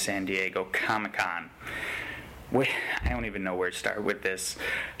of San Diego Comic-Con. I don't even know where to start with this.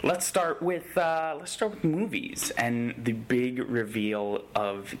 Let's start with movies and the big reveal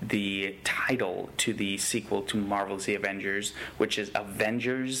of the title to the sequel to Marvel's The Avengers, which is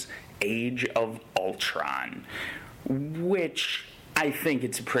Avengers: Age of Ultron, which I think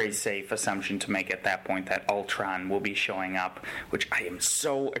it's a pretty safe assumption to make at that point that Ultron will be showing up, which I am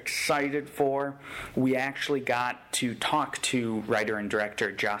so excited for. We actually got to talk to writer and director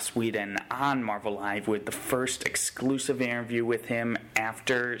Joss Whedon on Marvel Live with the first exclusive interview with him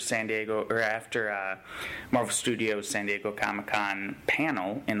after Marvel Studios San Diego Comic-Con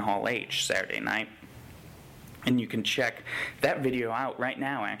panel in Hall H Saturday night. And you can check that video out right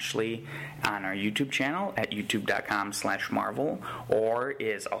now, actually, on our YouTube channel at youtube.com/Marvel, or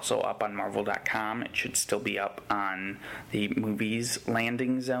is also up on Marvel.com. It should still be up on the Movies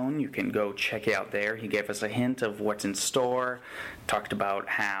Landing Zone. You can go check it out there. He gave us a hint of what's in store, talked about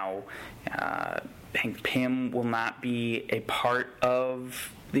how Hank Pym will not be a part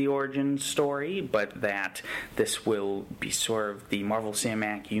of the origin story, but that this will be sort of the Marvel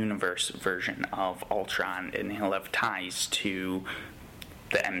Cinematic Universe version of Ultron, and he'll have ties to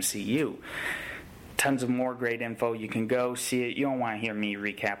the MCU. Tons of more great info. You can go see it. You don't want to hear me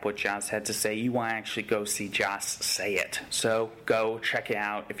recap what Joss had to say. You want to actually go see Joss say it. So go check it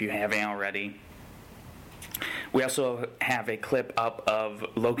out if you haven't already. We also have a clip up of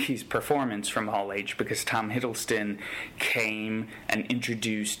Loki's performance from Hall H because Tom Hiddleston came and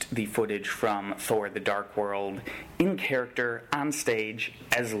introduced the footage from Thor: The Dark World in character on stage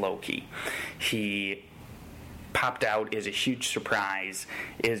as Loki. He popped out as a huge surprise.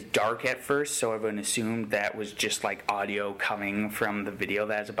 It is dark at first, so everyone assumed that was just like audio coming from the video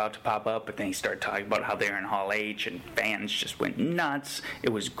that's about to pop up, but then he started talking about how they're in Hall H and fans just went nuts. It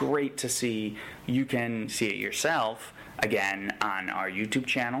was great to see. You can see it yourself again on our YouTube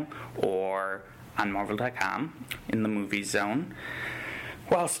channel or on Marvel.com in the Movie Zone.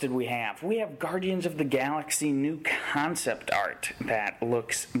 What else did we have? We have Guardians of the Galaxy new concept art that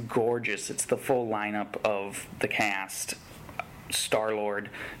looks gorgeous. It's the full lineup of the cast. Star-Lord,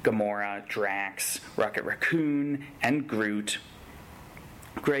 Gamora, Drax, Rocket Raccoon, and Groot.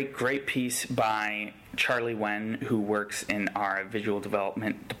 Great piece by Charlie Wen, who works in our visual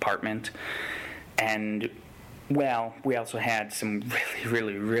development department. And well, we also had some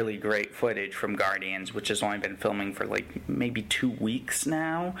really great footage from Guardians, which has only been filming for like maybe 2 weeks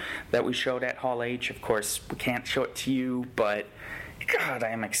now, that we showed at Hall H. Of course, we can't show it to you, but God,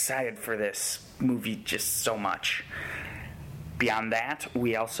 I am excited for this movie just so much. Beyond that,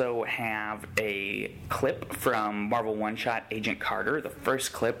 we also have a clip from Marvel One-Shot Agent Carter, the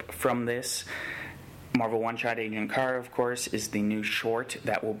first clip from this. Marvel One-Shot Agent Carter, of course, is the new short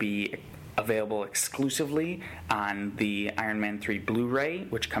that will be available exclusively on the Iron Man 3 Blu-ray,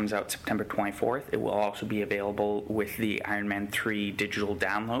 which comes out September 24th. It will also be available with the Iron Man 3 digital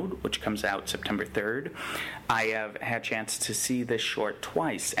download, which comes out September 3rd. I have had a chance to see this short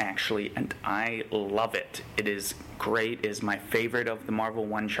twice, actually, and I love it. It is great. It is my favorite of the Marvel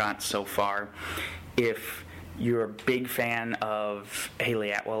one-shots so far. If you're a big fan of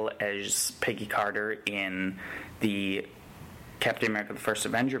Haley Atwell as Peggy Carter in the Captain America: The First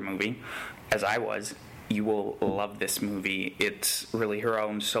Avenger movie, as I was, you will love this movie. It's really her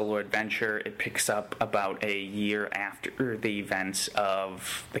own solo adventure. It picks up about a year after the events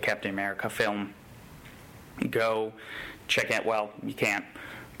of the Captain America film. Go check it. Well, you can't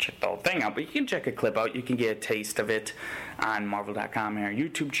check the whole thing out, but you can check a clip out. You can get a taste of it on Marvel.com and our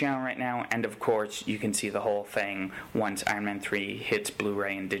YouTube channel right now. And of course, you can see the whole thing once Iron Man 3 hits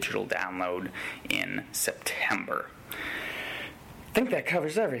Blu-ray and digital download in September. I think that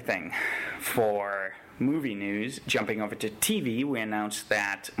covers everything for movie news. Jumping over to TV, we announced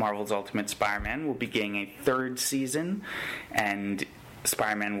that Marvel's Ultimate Spider-Man will be getting a third season, and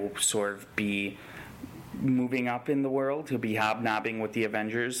Spider-Man will sort of be moving up in the world. He'll be hobnobbing with the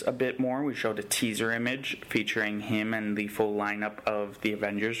Avengers a bit more. We showed a teaser image featuring him and the full lineup of the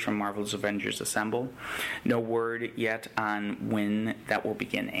Avengers from Marvel's Avengers Assemble. No word yet on when that will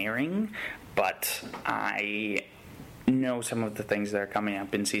begin airing, but I know some of the things that are coming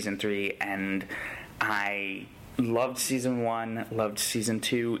up in Season 3, and I loved Season 1, loved Season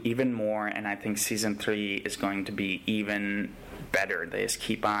 2 even more, and I think Season 3 is going to be even better. They just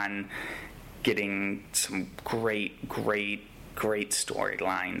keep on getting some great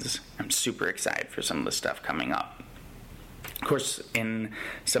storylines. I'm super excited for some of the stuff coming up. Of course, in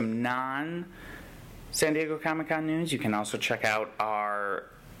some non-San Diego Comic-Con news, you can also check out our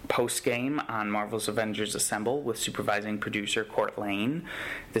post-game on Marvel's Avengers Assemble with supervising producer Court Lane.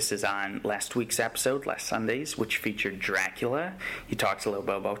 This is on last week's episode, last Sunday's, which featured Dracula. He talks a little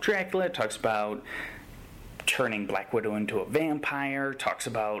bit about Dracula, talks about turning Black Widow into a vampire, talks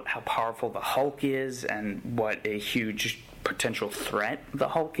about how powerful the Hulk is and what a huge potential threat the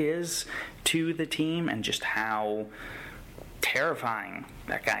Hulk is to the team, and just how terrifying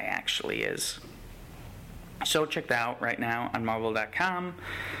that guy actually is. So check that out right now on Marvel.com.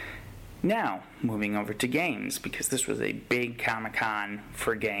 Now, moving over to games, because this was a big Comic-Con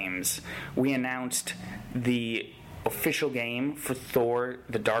for games. We announced the official game for Thor: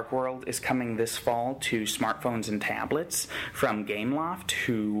 The Dark World is coming this fall to smartphones and tablets from Gameloft,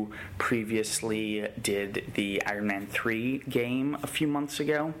 who previously did the Iron Man 3 game a few months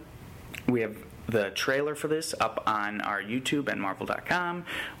ago. We have the trailer for this up on our YouTube and Marvel.com.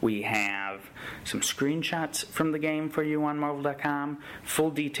 We have some screenshots from the game for you on Marvel.com.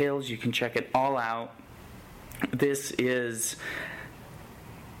 Full details, you can check it all out. This is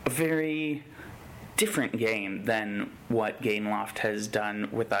a very different game than what Gameloft has done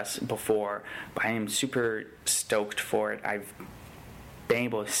with us before, but I am super stoked for it. I've been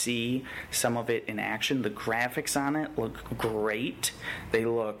able to see some of it in action. The graphics on it look great. They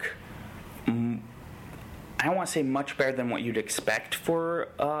look, I don't want to say much better than what you'd expect for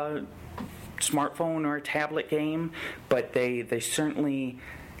a smartphone or a tablet game, but they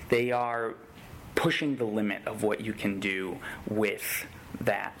are pushing the limit of what you can do with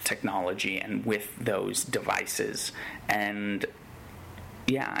that technology and with those devices. And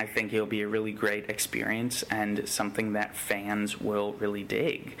yeah, I think it'll be a really great experience and something that fans will really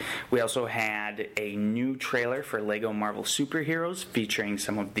dig. We also had a new trailer for Lego Marvel Superheroes featuring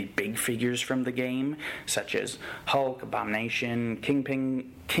some of the big figures from the game, such as Hulk, Abomination,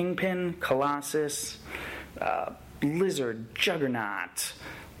 Kingpin, Colossus, Lizard, Juggernaut.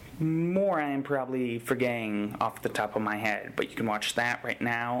 More I am probably forgetting off the top of my head, but you can watch that right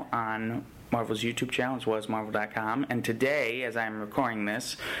now on Marvel's YouTube channel as well as Marvel.com. And today, as I'm recording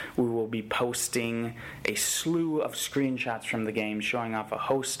this, we will be posting a slew of screenshots from the game showing off a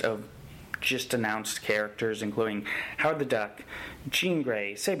host of just announced characters, including Howard the Duck, Jean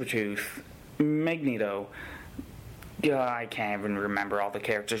Grey, Sabretooth, Magneto. I can't even remember all the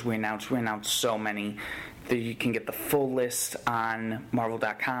characters we announced. We announced so many that you can get the full list on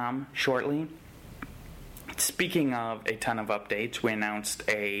Marvel.com shortly. Speaking of a ton of updates, we announced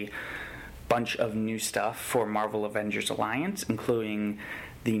a bunch of new stuff for Marvel Avengers Alliance, including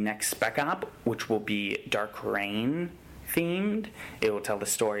the next Spec Op, which will be Dark Reign themed. It will tell the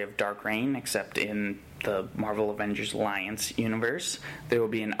story of Dark Reign, except in the Marvel Avengers Alliance universe. There will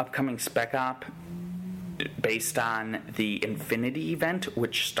be an upcoming Spec Op based on the Infinity event,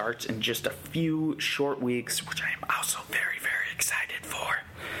 which starts in just a few short weeks, which I am also very, very excited for.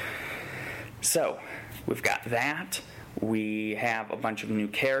 So, we've got that. We have a bunch of new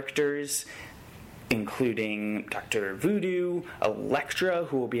characters, including Dr. Voodoo, Elektra,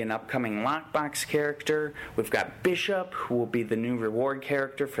 who will be an upcoming Lockbox character. We've got Bishop, who will be the new reward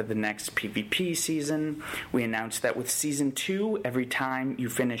character for the next PvP season. We announced that with Season 2, every time you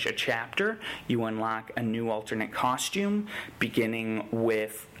finish a chapter, you unlock a new alternate costume, beginning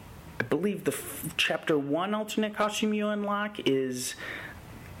with, I believe the Chapter 1 alternate costume you unlock is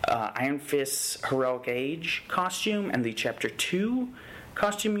Iron Fist's Heroic Age costume, and the Chapter 2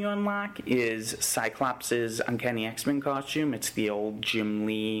 costume you unlock is Cyclops' Uncanny X-Men costume. It's the old Jim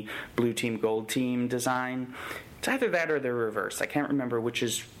Lee Blue Team Gold Team design. It's either that or the reverse. I can't remember which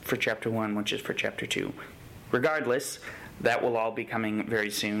is for Chapter 1, which is for Chapter 2. Regardless, that will all be coming very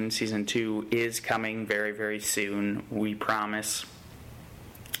soon. Season 2 is coming very, very soon, we promise.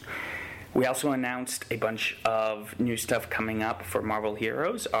 We also announced a bunch of new stuff coming up for Marvel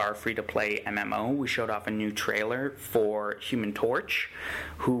Heroes, our free-to-play MMO. We showed off a new trailer for Human Torch,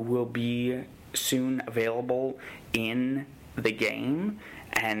 who will be soon available in the game.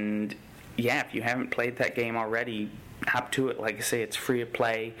 And yeah, if you haven't played that game already, hop to it. Like I say, it's free to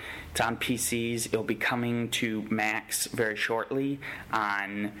play. It's on PCs. It'll be coming to Macs very shortly.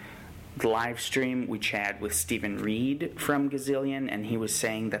 On the live stream, we chatted with Stephen Reed from Gazillion, and he was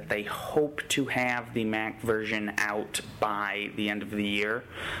saying that they hope to have the Mac version out by the end of the year.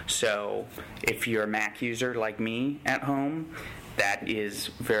 So if you're a Mac user like me at home, that is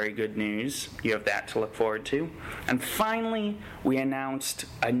very good news. You have that to look forward to. And finally, we announced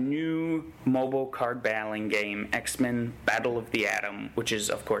a new mobile card battling game, X-Men Battle of the Atom, which is,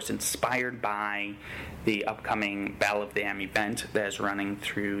 of course, inspired by the upcoming Battle of the Atom event that is running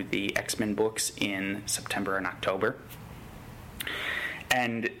through the X-Men books in September and October.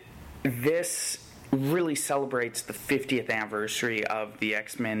 And this really celebrates the 50th anniversary of the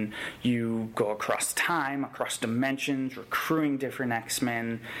X-Men. You go across time, across dimensions, recruiting different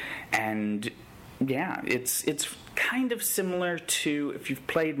X-Men, and yeah, it's kind of similar to, if you've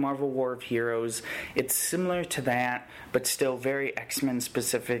played Marvel War of Heroes, it's similar to that, but still very X-Men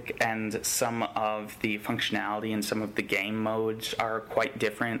specific, and some of the functionality and some of the game modes are quite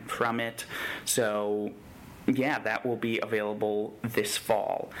different from it. So yeah, that will be available this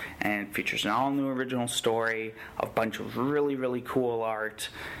fall, and it features an all-new original story, a bunch of really, really cool art.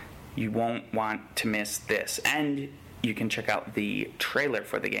 You won't want to miss this. And you can check out the trailer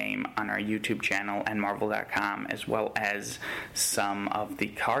for the game on our YouTube channel and Marvel.com, as well as some of the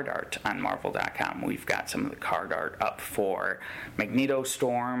card art on Marvel.com. We've got some of the card art up for Magneto,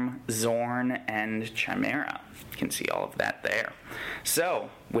 Storm, Zorn, and Chimera. You can see all of that there.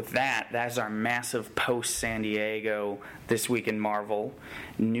 So, with that, that is our massive post-San Diego This Week in Marvel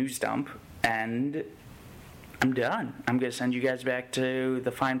news dump, and I'm done. I'm going to send you guys back to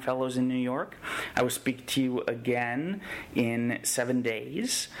the fine fellows in New York. I will speak to you again in 7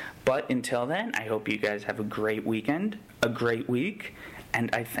 days. But until then, I hope you guys have a great weekend, a great week,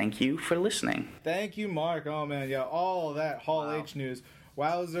 and I thank you for listening. Thank you, Mark. Oh, man, yeah, all that Hall H news.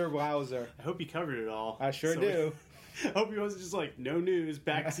 Wowzer. I hope you covered it all. I sure do. I hope he wasn't just like, no news,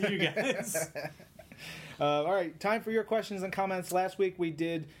 back to you guys. All right, time for your questions and comments. Last week we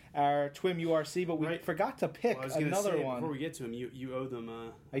did our TWIM URC, but we forgot to pick another one. Before we get to him, you owe them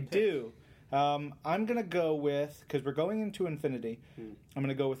a I pick. do. I'm going to go with, because we're going into Infinity, I'm going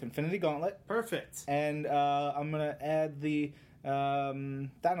to go with Infinity Gauntlet. Perfect. And I'm going to add the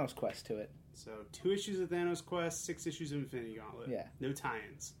Thanos Quest to it. So 2 issues of Thanos Quest, 6 issues of Infinity Gauntlet. Yeah. No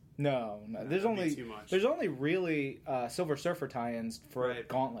tie-ins. No. There's too much. There's only really Silver Surfer tie-ins for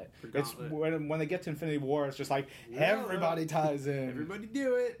Gauntlet. It's when they get to Infinity War, it's just like everybody ties in. Everybody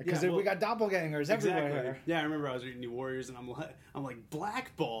do it because we got doppelgangers everywhere. Yeah, I remember I was reading New Warriors and I'm like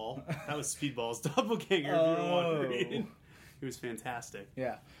Black Ball. That was Speedball's doppelganger. If you were wondering, it was fantastic.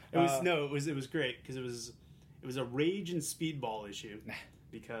 Yeah, it was great because it was a Rage and Speedball issue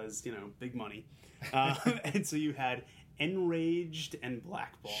because big money, and so you had Enraged and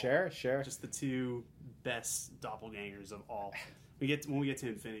Black Ball. Sure. Just the 2 best doppelgangers of all. When we get to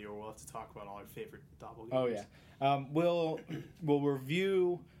Infinity War, we'll have to talk about all our favorite doppelgangers. Oh yeah. We'll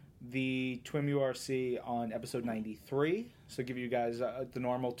review the TWIM URC on episode 93. So give you guys the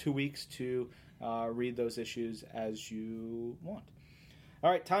normal 2 weeks to read those issues as you want. All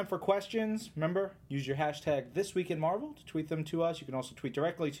right, time for questions. Remember, use your hashtag #ThisWeekInMarvel to tweet them to us. You can also tweet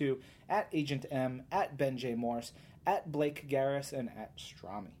directly to @AgentM, @BenJMorse, @BlakeGarris, and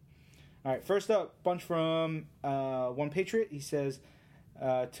 @Strami. All right, first up, bunch from One Patriot. He says,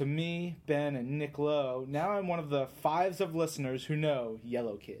 to me, Ben, and Nick Lowe, now I'm one of the 5s of listeners who know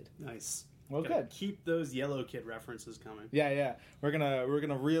Yellow Kid. Nice. Well, good. Keep those Yellow Kid references coming. Yeah. We're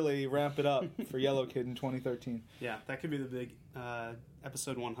gonna really ramp it up for Yellow Kid in 2013. Yeah, that could be the big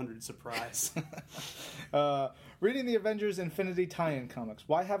episode 100 surprise. Reading the Avengers Infinity tie-in comics.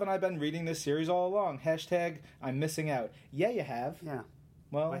 Why haven't I been reading this series all along? #I'm missing out. Yeah, you have. Yeah.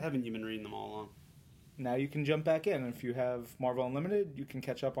 Well, why haven't you been reading them all along? Now you can jump back in. If you have Marvel Unlimited, you can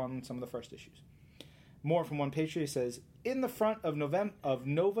catch up on some of the first issues. More from One Patriot says, in the front of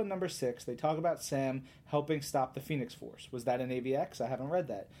Nova number 6, they talk about Sam helping stop the Phoenix Force. Was that in AVX? I haven't read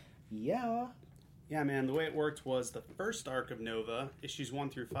that. Yeah. Yeah, man, the way it worked was the first arc of Nova, issues 1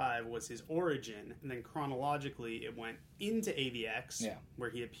 through 5, was his origin, and then chronologically it went into AVX,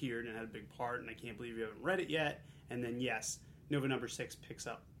 where he appeared and had a big part, and I can't believe you haven't read it yet. And then, yes, Nova number 6 picks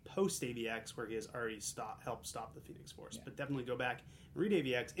up post-AVX, where he has already helped stop the Phoenix Force. Yeah. But definitely go back and read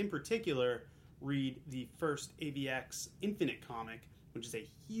AVX. In particular, read the first AVX Infinite comic, which is a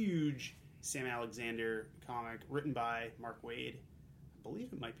huge Sam Alexander comic written by Mark Waid. I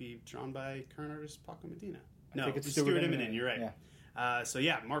believe it might be drawn by current artist Paco Medina. No, it's Stuart Immonen. You're right.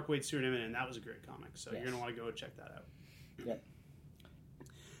 Yeah. Mark Waid, Stuart Immonen. That was a great comic. So you're going to want to go check that out. Yep.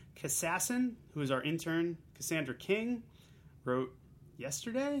 Cassassin, who is our intern, Cassandra King, wrote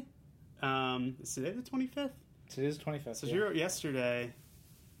yesterday. Is today the 25th? It is 25th. So she wrote yesterday.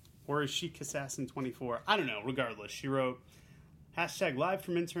 Or is she Cassassin 24? I don't know. Regardless, she wrote #live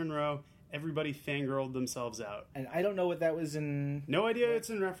from intern row. Everybody fangirled themselves out. And I don't know what that was in. No idea what it's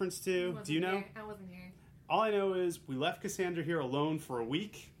in reference to. Do you know? I wasn't here. All I know is we left Cassandra here alone for a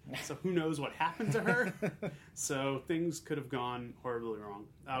week. So who knows what happened to her. So things could have gone horribly wrong.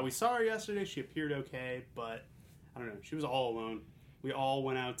 We saw her yesterday. She appeared okay. But I don't know. She was all alone. We all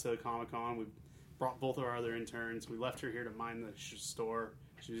went out to Comic-Con. We brought both of our other interns. We left her here to mind the store.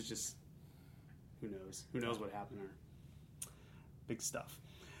 She was just, who knows? Who knows what happened to her? Big stuff.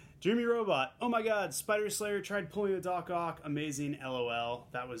 Dreamy Robot. Oh my god, Spider Slayer tried pulling a Doc Ock. Amazing, LOL.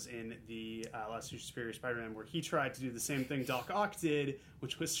 That was in the last issue of Superior Spider-Man, where he tried to do the same thing Doc Ock did,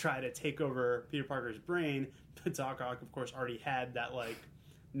 which was try to take over Peter Parker's brain. But Doc Ock, of course, already had that,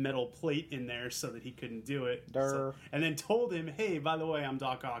 metal plate in there so that he couldn't do it. So, and then told him, hey, by the way, I'm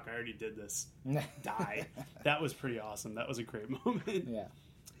Doc Ock. I already did this. Die. That was pretty awesome. That was a great moment. Yeah.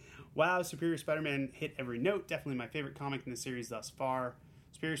 Wow, Superior Spider-Man hit every note. Definitely my favorite comic in the series thus far.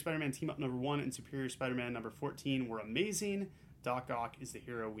 Superior Spider-Man Team Up number 1 and Superior Spider-Man number 14 were amazing. Doc Ock is the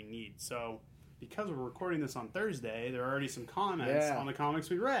hero we need. So, because we're recording this on Thursday, there are already some comments on the comics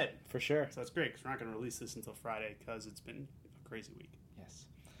we read. For sure. So that's great, because we're not going to release this until Friday, because it's been a crazy week. Yes.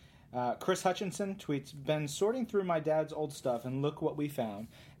 Chris Hutchinson tweets, been sorting through my dad's old stuff, and look what we found.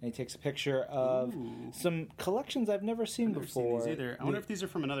 And he takes a picture of some collections I've never seen before. Seen these either. I wonder if these are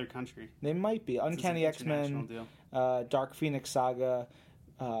from another country. They might be. Uncanny X-Men, Dark Phoenix Saga.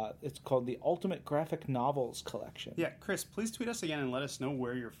 It's called the Ultimate Graphic Novels Collection. Yeah, Chris, please tweet us again and let us know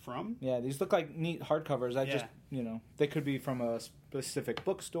where you're from. Yeah, these look like neat hardcovers. Just, they could be from a specific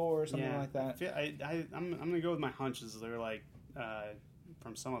bookstore or something like that. I'm going to go with my hunches. They're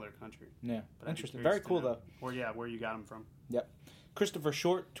from some other country. Yeah, but interesting. Very cool, though. Or, where you got them from. Yep. Christopher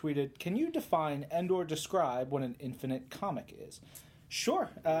Short tweeted, can you define and/or describe what an infinite comic is? Sure.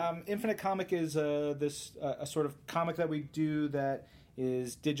 Infinite comic is a sort of comic that we do that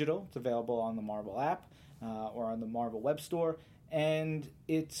is digital. It's available on the Marvel app or on the Marvel web store. and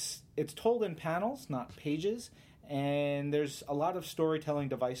it's told in panels, not pages. And there's a lot of storytelling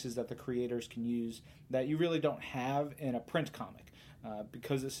devices that the creators can use that you really don't have in a print comic.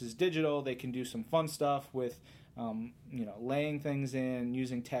 Because this is digital, they can do some fun stuff with, laying things in,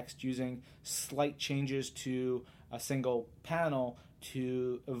 using text, using slight changes to a single panel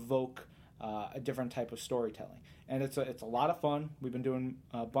to evoke a different type of storytelling. And it's a lot of fun. We've been doing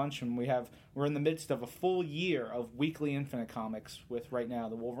a bunch, and we're in the midst of a full year of weekly Infinite comics with right now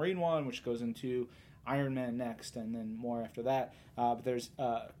the Wolverine one, which goes into Iron Man next, and then more after that. But there's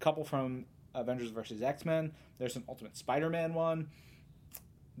a couple from Avengers vs. X-Men. There's an Ultimate Spider-Man one.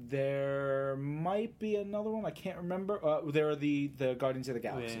 There might be another one. I can't remember. There are the Guardians of the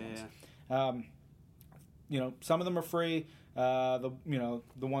Galaxy ones. Some of them are free. The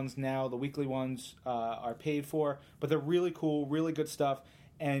ones now, the weekly ones, are paid for, but they're really cool, really good stuff,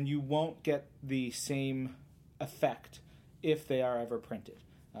 and you won't get the same effect if they are ever printed.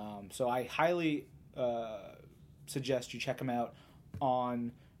 So I highly suggest you check them out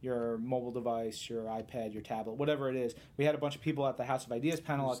on your mobile device, your iPad, your tablet, whatever it is. We had a bunch of people at the House of Ideas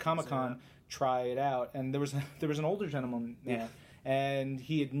panel at Comic-Con try it out, and there was an older gentleman there, and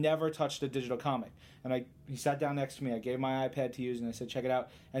he had never touched a digital comic. And he sat down next to me. I gave my iPad to use, and I said, check it out.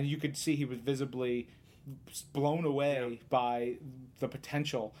 And you could see he was visibly blown away by the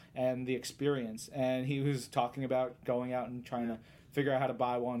potential and the experience. And he was talking about going out and trying to figure out how to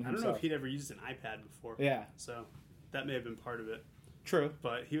buy one himself. I don't know if he'd ever used an iPad before. Yeah. So that may have been part of it. True.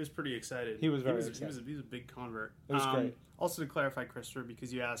 But he was pretty excited. He was very excited. He was a big convert. It was great. Also, to clarify, Christopher,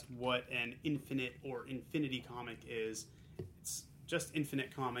 because you asked what an Infinite or Infinity comic is, it's just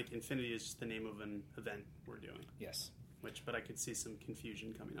Infinite Comic. Infinity is just the name of an event we're doing. Yes. But I could see some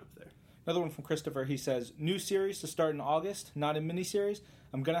confusion coming up there. Another one from Christopher. He says, new series to start in August, not a miniseries.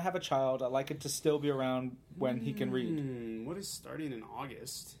 I'm going to have a child. I'd like it to still be around when he can read. What is starting in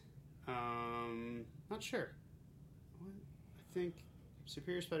August? Not sure. I think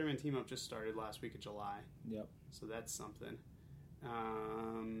Superior Spider-Man Team Up just started last week of July. Yep. So that's something. I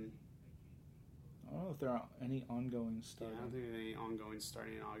don't know if there are any ongoing stuff. Yeah, I don't think there are any ongoing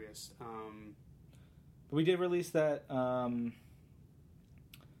starting in August. But we did release that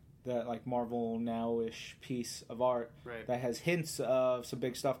like Marvel Now-ish piece of art that has hints of some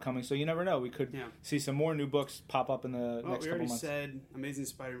big stuff coming. So you never know. We could see some more new books pop up in the next couple months. We already said Amazing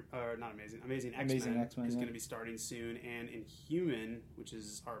X-Men is going to be starting soon, and Inhuman, which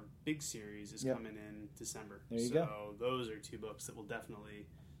is our big series, is coming in December. There you go. So those are two books that will definitely,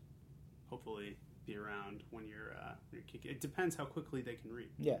 hopefully, be around when you're kicking. It depends how quickly they can read.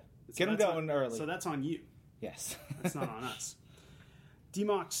 Yeah. Get them going early. So that's on you. Yes. That's not on us.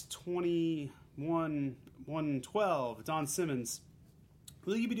 DMOX 21-112, Don Simmons.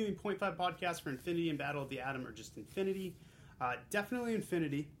 Will you be doing 0.5 podcasts for Infinity and Battle of the Atom, or just Infinity? Definitely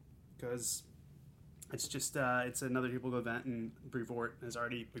Infinity, because it's just it's another people event, and Brevoort has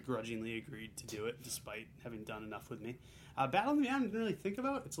already begrudgingly agreed to do it, despite having done enough with me. Battle of the Atom, I didn't really think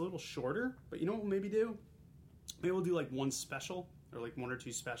about. It's a little shorter, but you know what we'll maybe do? Maybe we'll do like one special, or like one or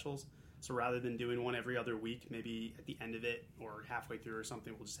two specials. So rather than doing one every other week, maybe at the end of it or halfway through or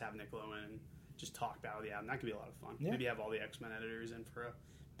something, we'll just have Niccolo in and just talk Battle of the Atom. That could be a lot of fun. Yeah. Maybe have all the X-Men editors in for a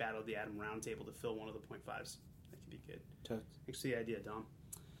Battle of the Atom roundtable to fill one of the 0.5s. That could be good. Thanks for the idea, Dom.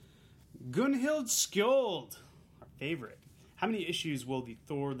 Gunhild Skjold, our favorite. How many issues will the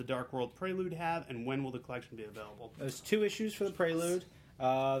Thor The Dark World Prelude have, and when will the collection be available? There's 2 issues for the Prelude.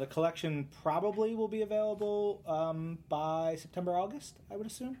 The collection probably will be available by September, August, I would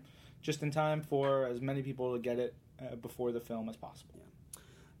assume. Just in time for as many people to get it before the film as possible. Yeah.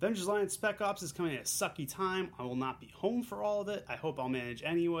 Avengers Alliance Spec Ops is coming at a sucky time. I will not be home for all of it. I hope I'll manage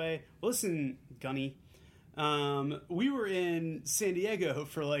anyway. Listen, Gunny, we were in San Diego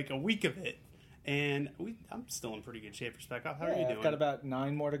for like a week of it, and I'm still in pretty good shape for Spec Ops. How are you doing? I've got about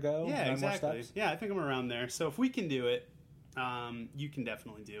 9 more to go. Yeah, 9 exactly. more steps. Yeah, I think I'm around there. So if we can do it, you can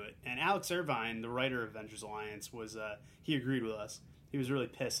definitely do it. And Alex Irvine, the writer of Avengers Alliance, he agreed with us. He was really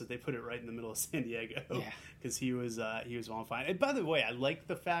pissed that they put it right in the middle of San Diego because he was on fire. And by the way, I like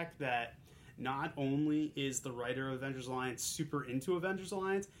the fact that not only is the writer of Avengers Alliance super into Avengers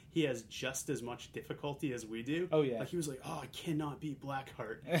Alliance, he has just as much difficulty as we do. Oh, yeah. Like, he was like, I cannot beat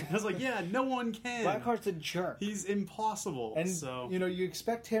Blackheart. I was like, yeah, no one can. Blackheart's a jerk. He's impossible. And, so you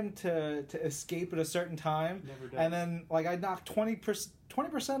expect him to escape at a certain time. Never does. And then, like, I knocked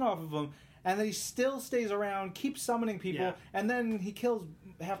 20% off of him, and then he still stays around, keeps summoning people, and then he kills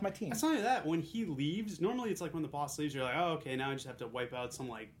half my team. It's not only that. When he leaves, normally it's like when the boss leaves, you're like, oh, okay, now I just have to wipe out some,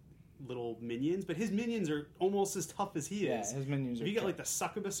 like, little minions, but his minions are almost as tough as he is. Yeah, his minions are If you get like the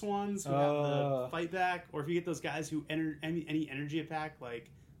succubus ones who have the fight back, or if you get those guys who any energy attack like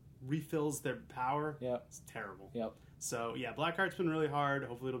refills their power, it's terrible. Yep. So yeah, Blackheart's been really hard.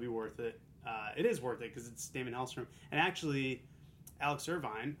 Hopefully it'll be worth it. It is worth it because it's Damon Hellstrom. And actually, Alex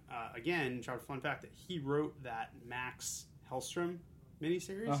Irvine, again, fun fact that he wrote that Max Hellstrom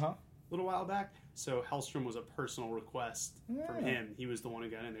miniseries a little while back. So Hellstrom was a personal request from him. He was the one who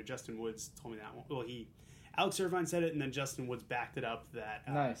got in there. Justin Woods told me that one. Well, Alex Irvine said it, and then Justin Woods backed it up that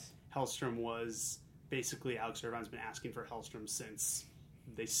Hellstrom was basically Alex Irvine's been asking for Hellstrom since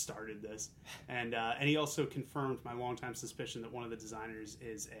they started this. And he also confirmed my longtime suspicion that one of the designers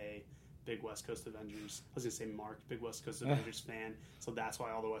is a big West Coast Avengers. I was going to say Mark, big West Coast Avengers fan. So that's why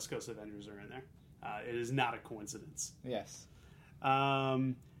all the West Coast Avengers are in there. It is not a coincidence. Yes.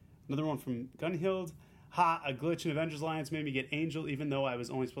 Another one from Gunhild. A glitch in Avengers Alliance made me get Angel even though I was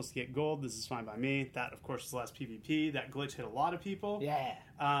only supposed to get Gold. This is fine by me. That, of course, was the last PvP. That glitch hit a lot of people. Yeah.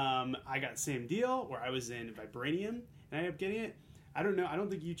 I got the same deal where I was in Vibranium and I ended up getting it. I don't know. I don't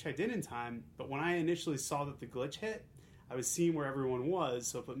think you checked in time, but when I initially saw that the glitch hit, I was seeing where everyone was.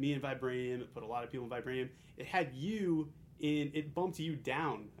 So it put me in Vibranium. It put a lot of people in Vibranium. It had you in. It bumped you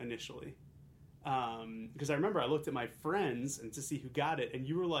down initially. Because I remember I looked at my friends and to see who got it, and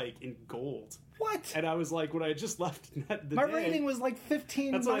you were like in gold. What? And I was like, when I had just left the my day, rating was like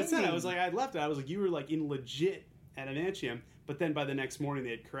 15. That's what I said. I was like, I left it. I was like, you were like in legit adamantium. But then by the next morning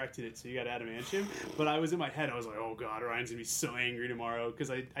they had corrected it, so you got adamantium. But I was in my head, I was like, oh god, Ryan's gonna be so angry tomorrow because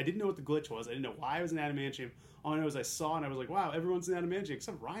I didn't know what the glitch was. I didn't know why I was in adamantium. All I know is I saw and I was like, wow, everyone's in adamantium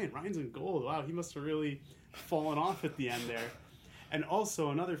except Ryan. Ryan's in gold. Wow, he must have really fallen off at the end there. And also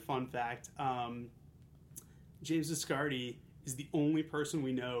another fun fact. James Viscardi is the only person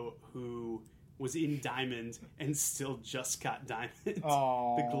we know who was in Diamond and still just got Diamond.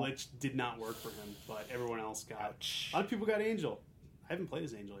 Aww. The glitch did not work for him, but everyone else got. Ouch. A lot of people got Angel. I haven't played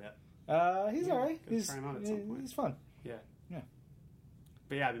as Angel yet. He's alright. Try him out at some point. He's fun. Yeah. Yeah.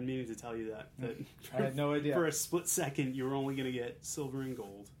 But yeah, I've been meaning to tell you that. I had no idea. For a split second, you were only going to get silver and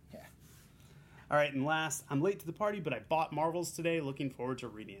gold. Yeah. All right, and last, I'm late to the party, but I bought Marvels today. Looking forward to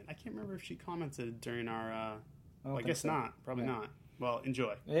reading it. I can't remember if she commented during our. I guess so. Not. Probably not. Well,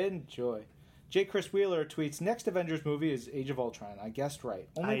 enjoy. Enjoy. J. Chris Wheeler tweets, next Avengers movie is Age of Ultron. I guessed right.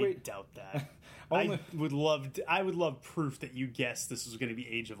 I doubt that. I would love proof that you guessed this was going to be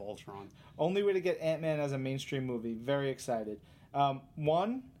Age of Ultron. Only way to get Ant-Man as a mainstream movie. Very excited.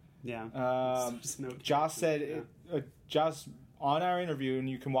 Josh said, Josh, on our interview, and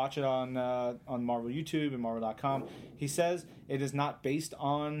you can watch it on Marvel YouTube and Marvel.com, he says it is not based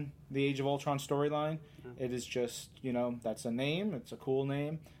on the Age of Ultron storyline. It is just, that's a name. It's a cool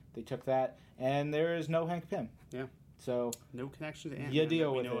name. They took that. And there is no Hank Pym. Yeah. So no connection to Ant-Man you deal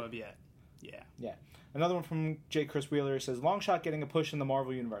that we with know it. of yet. Yeah. Yeah. Another one from J. Chris Wheeler says, Longshot getting a push in the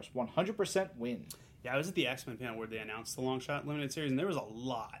Marvel Universe. 100% win. Yeah, I was at the X-Men panel where they announced the Longshot limited series, and there was a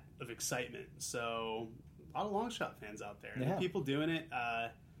lot of excitement. So, a lot of Longshot fans out there. Yeah. People doing it.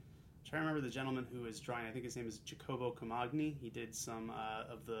 Try to remember the gentleman who is drawing. I think his name is Jacobo Comagni. He did some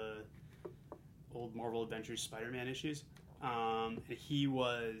of the old Marvel Adventures Spider-Man issues. And he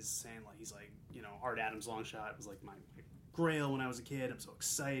was saying, Art Adams Longshot was like my grail when I was a kid. I'm so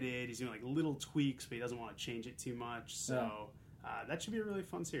excited. He's doing little tweaks, but he doesn't want to change it too much. So that should be a really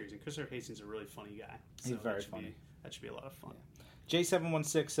fun series. And Christopher Hastings is a really funny guy. So he's very funny. That should be a lot of fun. Yeah.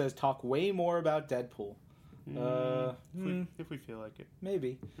 J716 says, talk way more about Deadpool. If we feel like it.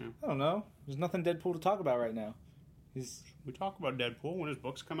 Maybe. Yeah. I don't know. There's nothing Deadpool to talk about right now. We talk about Deadpool. When his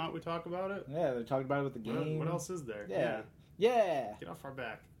books come out, we talk about it. Yeah, they're talking about it with the game. What else is there? Yeah. Get off our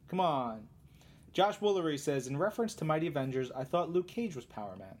back. Come on. Josh Woolery says, in reference to Mighty Avengers, I thought Luke Cage was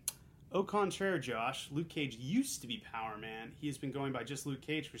Power Man. Au contraire, Josh. Luke Cage used to be Power Man. He has been going by just Luke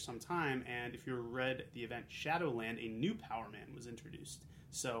Cage for some time, and if you read the event Shadowland, a new Power Man was introduced.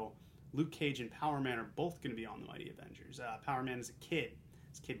 So Luke Cage and Power Man are both going to be on the Mighty Avengers. Power Man is a kid.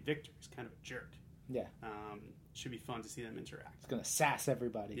 It's Kid Victor. He's kind of a jerk. Yeah. Should be fun to see them interact. He's going to sass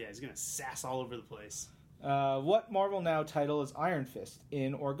everybody. Yeah, he's going to sass all over the place. What Marvel Now title is Iron Fist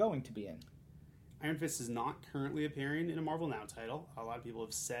in or going to be in? Iron Fist is not currently appearing in a Marvel Now title. A lot of people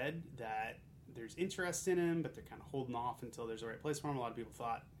have said that there's interest in him, but they're kind of holding off until there's the right place for him. A lot of people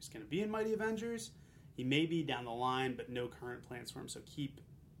thought he's going to be in Mighty Avengers. He may be down the line, but no current plans for him. So keep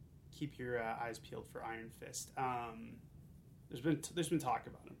your eyes peeled for Iron Fist. There's been talk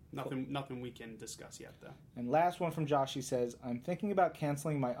about him. Nothing we can discuss yet, though. And last one from Josh. He says, I'm thinking about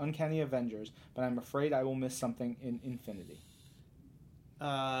canceling my Uncanny Avengers, but I'm afraid I will miss something in Infinity.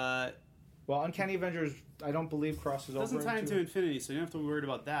 Well, Uncanny Avengers, I don't believe crosses over. It doesn't tie into Infinity, so you don't have to be worried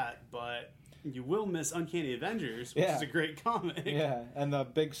about that, but you will miss Uncanny Avengers, which is a great comic. Yeah, and the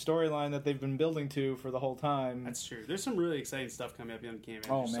big storyline that they've been building to for the whole time. That's true. There's some really exciting stuff coming up in Uncanny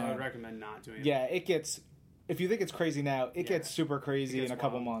Avengers, so I would recommend not doing it. Yeah, it gets... If you think it's crazy now, it gets super crazy in a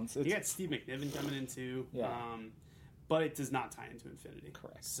couple months. You got Steve McNiven coming in too, but it does not tie into Infinity.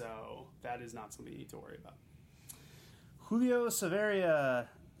 Correct. So that is not something you need to worry about. Julio Saravia,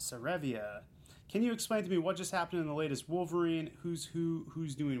 can you explain to me what just happened in the latest Wolverine? Who's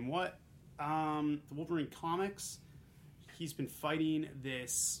doing what? The Wolverine comics, he's been fighting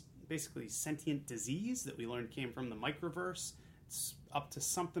this basically sentient disease that we learned came from the microverse. It's up to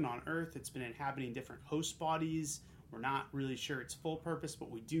something on Earth. It's been inhabiting different host bodies. We're not really sure its full purpose, but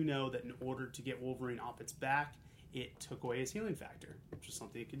we do know that in order to get Wolverine off its back, it took away his healing factor, which is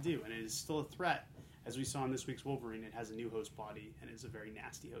something it could do. And it is still a threat. As we saw in this week's Wolverine, it has a new host body, and it's a very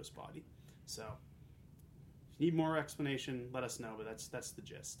nasty host body. So, if you need more explanation, let us know, but that's the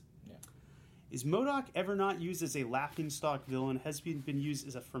gist. Yeah. Is MODOK ever not used as a laughingstock villain? Has he been used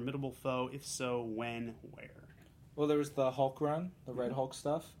as a formidable foe? If so, when, where? Well, there was the Hulk run, the Red Hulk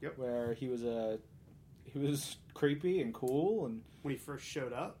stuff, where he was creepy and cool, and when he first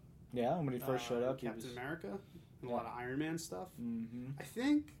showed up. Yeah, when he first showed up, Captain America, and a lot of Iron Man stuff. Mm-hmm. I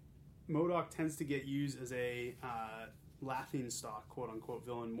think MODOK tends to get used as a laughingstock, quote unquote,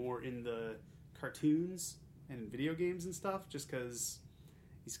 villain more in the cartoons and video games and stuff, just because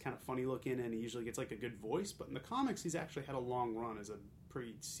he's kind of funny looking and he usually gets like a good voice. But in the comics, he's actually had a long run as a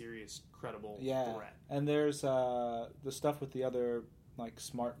pretty serious, credible threat. And there's the stuff with the other like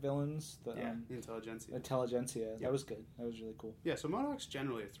smart villains. The Intelligentsia. Yep. That was good. That was really cool. Yeah, so MODOK's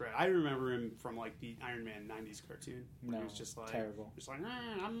generally a threat. I remember him from like the Iron Man 90s cartoon. Where he was just like terrible. Just like,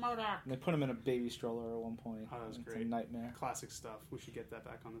 I'm MODOK. And they put him in a baby stroller at one point. Oh, that was great. It's a nightmare. Classic stuff. We should get that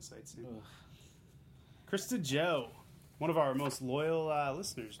back on the site soon. Ugh. Krista Joe, one of our most loyal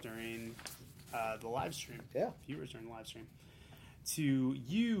listeners during the live stream. Yeah. Viewers during the live stream. To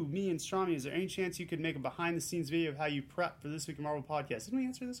you, me, and Strami, is there any chance you could make a behind-the-scenes video of how you prep for This Week in Marvel podcast? Didn't we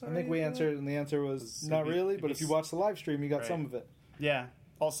answer this already? I think we answered, and the answer was not really, but if you watch the live stream, you got some of it. Yeah.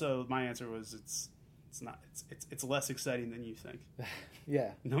 Also, my answer was it's less exciting than you think. Yeah.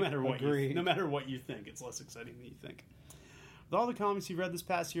 No matter what you think, it's less exciting than you think. With all the comics you've read this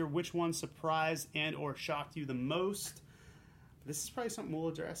past year, which one surprised and or shocked you the most? This is probably something we'll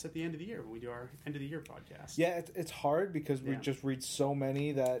address at the end of the year when we do our end of the year podcast. Yeah, it's hard because we just read so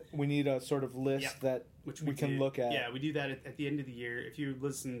many that we need a sort of list that we can look at. Yeah, we do that at the end of the year. If you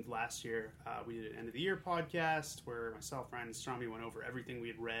listened last year, we did an end of the year podcast where myself, Ryan, and Strami went over everything we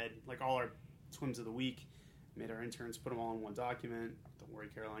had read, like all our Twims of the week. Made our interns put them all in one document. Don't worry,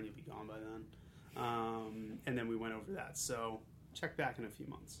 Caroline, you'll be gone by then. And then we went over that. So check back in a few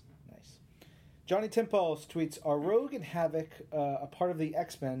months. Nice. Johnny Timples tweets, are Rogue and Havoc a part of the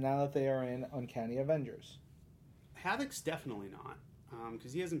X-Men now that they are in Uncanny Avengers? Havoc's definitely not,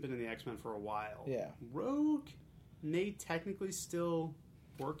 because he hasn't been in the X-Men for a while. Yeah. Rogue may technically still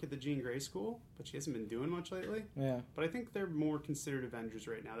work at the Jean Grey School, but she hasn't been doing much lately. Yeah. But I think they're more considered Avengers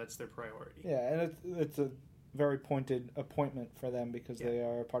right now. That's their priority. Yeah, and it's a very pointed appointment for them because they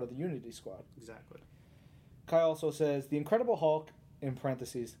are part of the Unity Squad. Exactly. Kai also says, The Incredible Hulk, in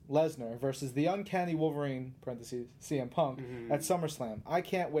parentheses, Lesnar versus the Uncanny Wolverine, parentheses, CM Punk, at SummerSlam. I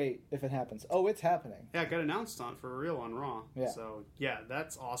can't wait if it happens. Oh, it's happening. Yeah, it got announced for real on Raw. Yeah. So, yeah,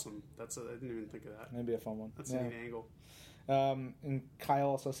 that's awesome. I didn't even think of that. That'd be a fun one. That's a neat angle. And Kyle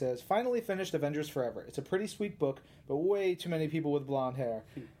also says, finally finished Avengers Forever. It's a pretty sweet book, but way too many people with blonde hair.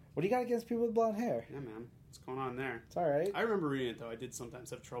 What do you got against people with blonde hair? Yeah, man. What's going on there? It's all right. I remember reading it, though. I did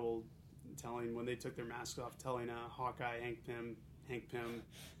sometimes have trouble telling, when they took their masks off, telling Hawkeye, Hank Pym,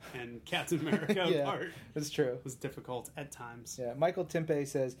 and Captain America apart. It's true. It was difficult at times. Yeah. Michael Timpe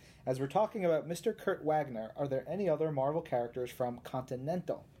says, as we're talking about Mr. Kurt Wagner, are there any other Marvel characters from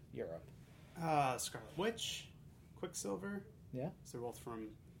continental Europe? Scarlet Witch, Quicksilver. Yeah. So they're both from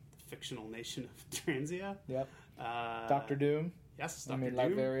the fictional nation of Transia. Yep. Doctor Doom. Yes, Doctor Doom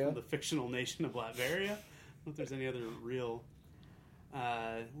Latveria. From the fictional nation of Latveria. I don't know if there's any other real...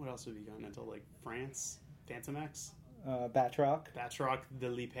 what else would be continental? Like France? Phantom X? Batroc. Batroc de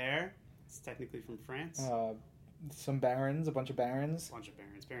Lippert. It's technically from France. Some barons, a bunch of barons.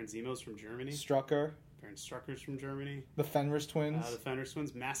 Baron Zemo's from Germany. Strucker. Baron Strucker's from Germany. The Fenris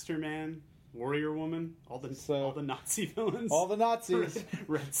twins. Masterman. Warrior Woman. All the Nazi villains. All the Nazis.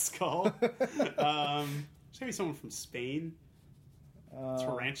 Red Skull. Maybe someone from Spain.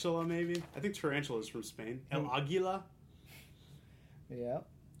 Tarantula, maybe. I think Tarantula is from Spain. El Aguila. Yeah.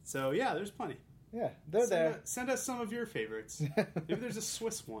 So, yeah, there's plenty. Yeah, they're there. Send us some of your favorites. Maybe there's a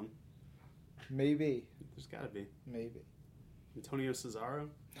Swiss one. Maybe. There's got to be. Maybe. Antonio Cesaro.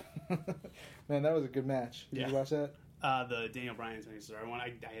 Man, that was a good match. Did you watch that? The Daniel Bryan Antonio Cesaro one.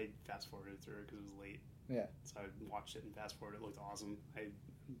 I fast forwarded through it because it was late. Yeah. So I watched it and fast forwarded. It looked awesome. I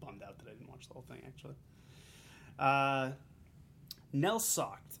bummed out that I didn't watch the whole thing actually. Nell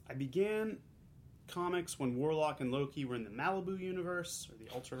Socked. I began comics when Warlock and Loki were in the Malibu universe or the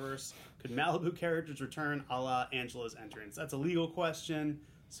Ultraverse. Could Malibu characters return a la Angela's entrance? That's a legal question,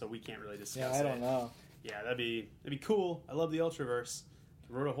 so we can't really discuss it. I don't know. Yeah, that'd be cool. I love the Ultraverse.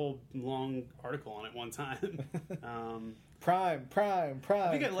 I wrote a whole long article on it one time. Prime,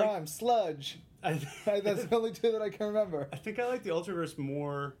 Sludge. That's the only two that I can remember. I think I like the Ultraverse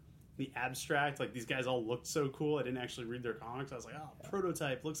more the abstract. Like, these guys all looked so cool. I didn't actually read their comics. I was like, oh,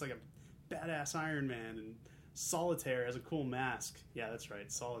 Prototype looks like a badass Iron Man, and Solitaire has a cool mask. Yeah, that's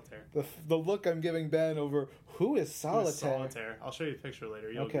right, Solitaire. The look I'm giving Ben over who is Solitaire? Solitaire. I'll show you a picture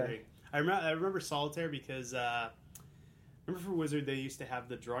later. You'll agree. I remember Solitaire because remember for Wizard they used to have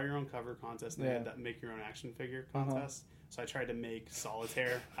the draw your own cover contest and they had that make your own action figure contest. So I tried to make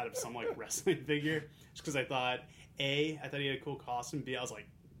Solitaire out of some like wrestling figure just because I thought he had a cool costume. B, I was like,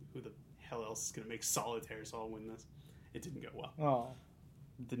 who the hell else is gonna make Solitaire? So I'll win this. It didn't go well. Oh.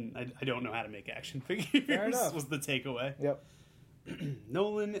 I don't know how to make action figures. Fair enough. Was the takeaway. Yep.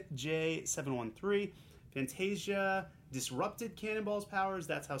 Nolan J713. Fantasia disrupted Cannonball's powers.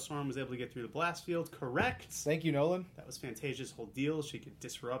 That's how Storm was able to get through the blast field. Correct. Thank you, Nolan. That was Fantasia's whole deal. She could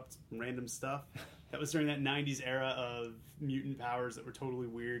disrupt random stuff. That was during that 90s era of mutant powers that were totally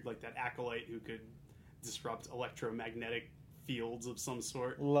weird, like that Acolyte who could disrupt electromagnetic fields of some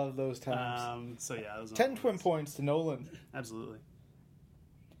sort. Love those times. So yeah, 10 twin points to Nolan. Absolutely.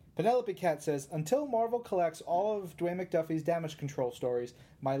 Penelope Cat says, until Marvel collects all of Dwayne McDuffie's damage control stories,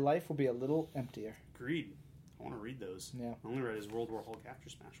 my life will be a little emptier. Agreed. I want to read those. Yeah. I only read his World War Hulk After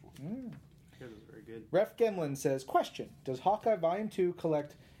Smash one. I hear those are very good. Ref Gemlin says, question, does Hawkeye Volume 2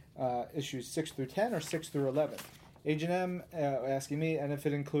 collect issues 6 through 10 or 6 through 11? Agent M asking me, and if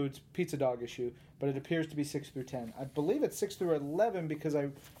it includes Pizza Dog issue, but it appears to be 6 through 10. I believe it's 6 through 11 because I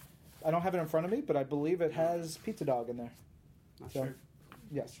don't have it in front of me, but I believe it has Pizza Dog in there. Not sure.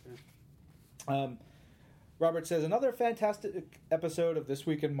 Yes. Sure. Robert says, another fantastic episode of This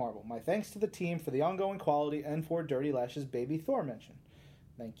Week in Marvel. My thanks to the team for the ongoing quality and for Dirty Lash's Baby Thor mention.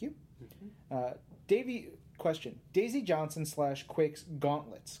 Thank you. Question. Daisy Johnson / Quake's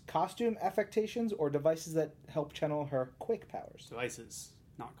gauntlets. Costume affectations or devices that help channel her Quake powers? Devices,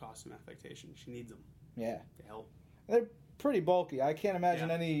 not costume affectation. She needs them. Yeah. To help. They're pretty bulky. I can't imagine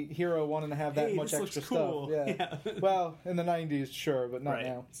any hero wanting to have that much extra cool. stuff. Yeah. Well, in the 90s, sure, but not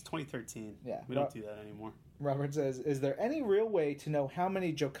now. It's 2013. Yeah. We don't do that anymore. Robert says, is there any real way to know how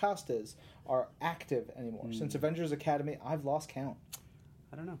many Jocastas are active anymore? Since Avengers Academy, I've lost count.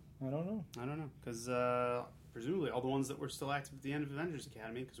 I don't know. Because presumably all the ones that were still active at the end of Avengers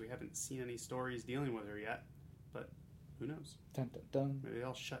Academy, because we haven't seen any stories dealing with her yet. But who knows? Dun, dun, dun. Maybe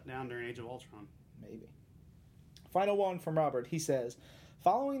they'll shut down during Age of Ultron. Maybe. Final one from Robert. He says,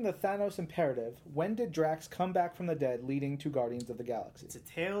 following the Thanos imperative, when did Drax come back from the dead, leading to Guardians of the Galaxy? It's a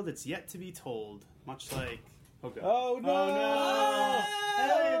tale that's yet to be told. Much like... Oh, God. Oh, no! Oh, no!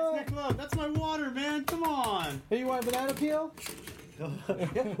 Hey, it's Nick Love. That's my water, man. Come on. Hey, you want a banana peel?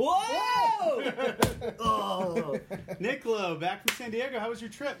 Whoa! Oh. Nick Love, back from San Diego. How was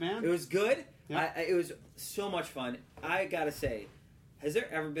your trip, man? It was good. Yeah. It was so much fun. I gotta say, has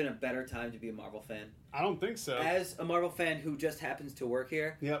there ever been a better time to be a Marvel fan? I don't think so. As a Marvel fan who just happens to work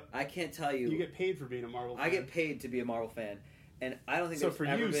here, yep. I can't tell you. You get paid for being a Marvel fan. I get paid to be a Marvel fan. And I don't think so there's for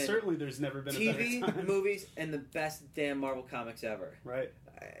ever you, been certainly there's never been TV, a better time. movies, and the best damn Marvel comics ever. Right.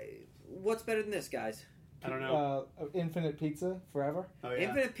 What's better than this, guys? I don't know. Infinite Pizza forever? Oh, yeah.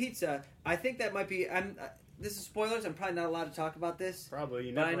 Infinite Pizza, I think that might be... this is spoilers. I'm probably not allowed to talk about this. Probably.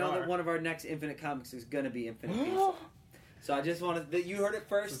 You but never I know are. that one of our next Infinite comics is going to be Infinite Pizza. So I just wanted... You heard it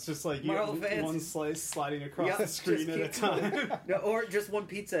first. It's just like Marvel you fans. One slice sliding across Yep, the screen at a time. No, or just one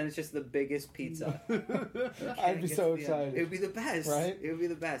pizza and it's just the biggest pizza. I'd be so excited. It would be the best. Right? It would be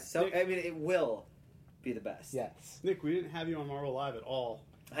the best. So, Nick, I mean, it will be the best. Yes. Nick, we didn't have you on Marvel Live at all.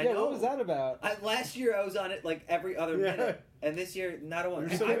 I know. What was that about? Last year I was on it like every other minute. And this year, not a one.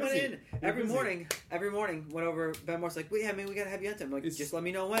 You're so I went busy. in You're every busy. morning, went over, Ben Moore's like, yeah, man, we got to have you on time. I'm like, just let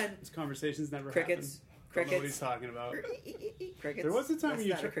me know when. This conversation's never Crickets. happened. I don't know what he's talking about. Crickets. There was a time That's you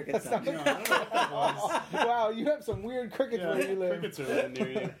not a tried- cricket sound. No, I don't know what that was. Wow, you have some weird crickets where you live. Crickets are living near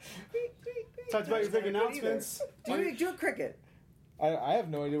you. Talked about your big announcements. Do a cricket. I have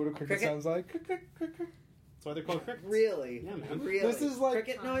no idea what a cricket Cricket? sounds like. That's why they're called crickets. Really? Yeah, man. Really? This is like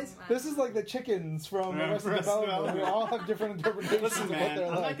cricket noise? This is like the chickens from Arrested Arrested Development. We Development. all have different interpretations Listen, of what man, they're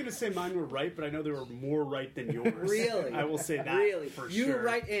I'm like. not going to say mine were right, but I know they were more right than yours. Really? I will say that Really? for You sure.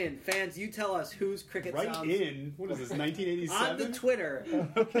 write in. Fans, you tell us whose cricket Right sounds... in? What is this, 1987? On the Twitter.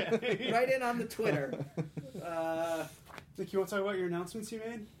 Okay. Right in on the Twitter. Nick, you want to talk about your announcements you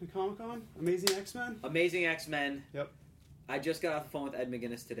made at Comic-Con? Amazing X-Men? Amazing X-Men. Yep. I just got off the phone with Ed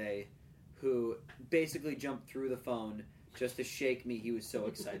McGuinness today, who basically jumped through the phone just to shake me. He was so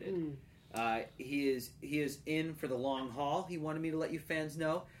excited. He is in for the long haul. He wanted me to let you fans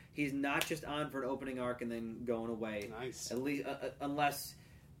know. He's not just on for an opening arc and then going away. Nice. At least, unless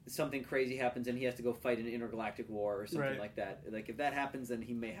something crazy happens and he has to go fight an intergalactic war or something Right. like that. Like, if that happens, then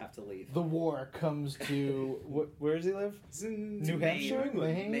he may have to leave. The war comes to where does he live? It's in New Hampshire,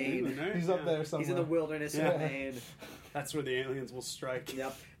 England. Maine. England, right? He's up there somewhere. He's in the wilderness Yeah. of Maine. That's where the aliens will strike.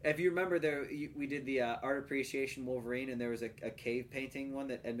 Yep. If you remember, we did the Art Appreciation Wolverine, and there was a cave painting one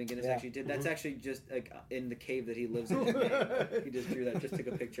that Ed McGuinness Yeah. actually did. That's actually just like in the cave that he lives in. He just drew that. Just took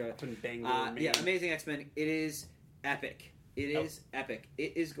a picture. Up in Bangor, Maine. Yeah, Amazing X-Men. It is epic. It is epic.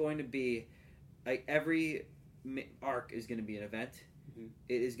 It is going to be like every arc is going to be an event. Mhm.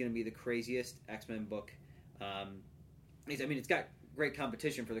 It is going to be the craziest X-Men book. It's got great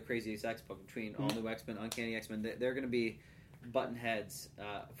competition for the craziest X book between All New X-Men, Uncanny X-Men. They're going to be button heads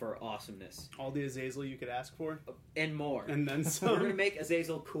for awesomeness All the Azazel you could ask for. and more. And then We're some. going to make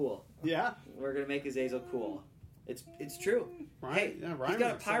Azazel cool. Yeah. We're going to make Azazel cool. It's true. Ryan, Hey, yeah, Ryan he's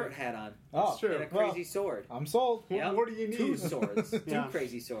got a was pirate excited. hat on Oh, It's true. and a crazy sword. I'm sold. What Yep. more do you need? 2 swords. 2 Yeah.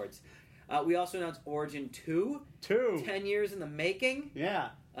 crazy swords. We also announced Origin 2. 2. 10 years in the making. Yeah.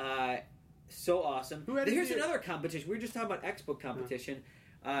 So awesome. Who had Here's the- another competition. We were just talking about X-Book competition.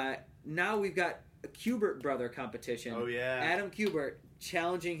 Now we've got a Kubert brother competition. Oh, yeah. Adam Kubert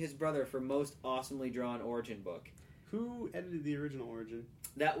challenging his brother for most awesomely drawn Origin book. Who edited the original Origin?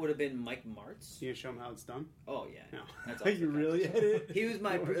 That would have been Mike Martz. Can you show him how it's done? Oh yeah, No. That's awesome. You really edit? He was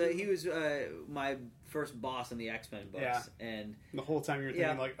my first boss in the X-Men books, Yeah. and The whole time you're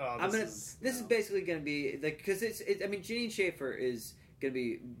thinking like, oh, this is basically going to be like because Janine Schaefer is going to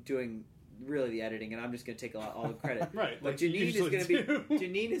be doing really the editing, and I'm just going to take all the credit. Right, But like you Janine is usually going to be do.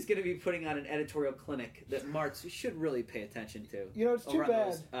 Janine is going to be putting on an editorial clinic that Martz should really pay attention to. You know, it's too Over on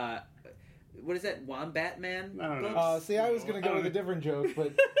bad. those, what is that, Wombat Man? I don't know. books? See, I was going to go with a different joke,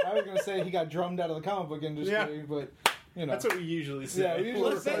 but I was going to say he got drummed out of the comic book industry, Yeah. but, you know. That's what we usually say. Yeah, we usually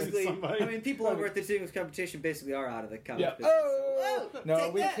Well, We'll say say basically, somebody. I mean, people over at the Singles Competition basically are out of the comic Yeah. business. Oh! Whoa, No,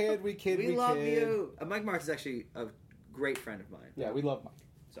 take we that. kid. We love you. Mike Martz is actually a great friend of mine. Yeah, we love Mike.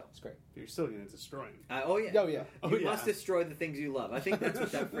 So It's great. You're still going to destroy him. Oh yeah. Oh, yeah. Oh, You yeah. must destroy the things you love. I think that's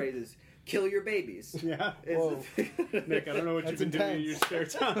what that phrase is. Kill your babies. Yeah. Is Whoa. Nick, I don't know what you've That's been doing in your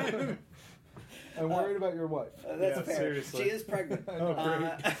intense. spare time. I'm worried about your wife. That's Yeah, fair. seriously. She is pregnant. Oh,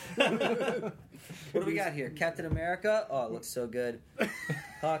 What do we got here? Captain America. Oh, it looks so good.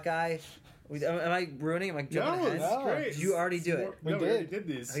 Hawkeye. Am I ruining? Am I jumping No, ahead? it's No. great. Did you already do it? We No, we already did. did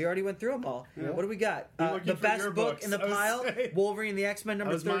these. Oh, you already went through them all. Yeah. What do we got? We're looking The for best your book books. in the I was pile. saying. Wolverine the X-Men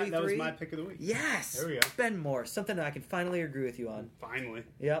number 33. That was my pick of the week. Yes. There we go. Ben Moore. Something that I can finally agree with you on. Finally.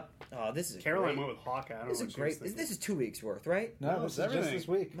 Yep. Oh, this is Caroline great. went with Hawkeye. I don't This know is what she was great. thinking. This is 2 weeks worth, right? No, No, this it's is just everything. this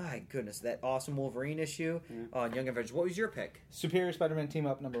week. My goodness, that awesome Wolverine issue. Yeah. Oh, and Young Avengers. What was your pick? Superior Spider-Man Team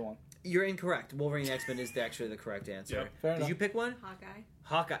Up #1. You're incorrect. Wolverine X-Men is actually the correct answer. Yep. Fair Did enough. you pick one? Hawkeye.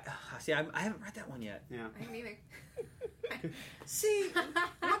 Hawkeye. See, I haven't read that one yet. Yeah. I haven't either. See,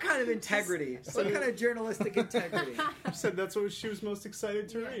 what kind of integrity? What kind of journalistic integrity? She said that's what she was most excited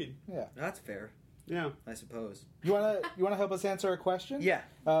to Yeah. read. Yeah. That's fair, Yeah. I suppose. You wanna help us answer a question? Yeah.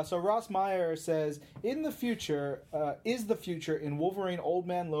 So Ross Meyer says, is the future in Wolverine Old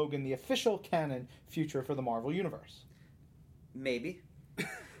Man Logan the official canon future for the Marvel Universe? Maybe.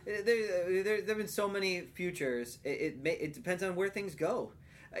 There have been so many futures. It depends on where things go.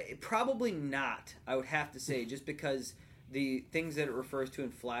 Probably not, I would have to say, just because the things that it refers to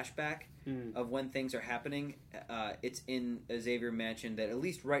in flashback of when things are happening, it's in a Xavier Mansion that at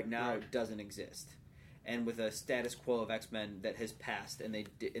least right now Right. doesn't exist. And with a status quo of X-Men that has passed and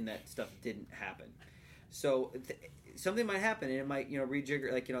and that stuff didn't happen. So something might happen and it might,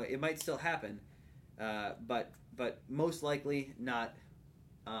 rejigger, it might still happen. But most likely not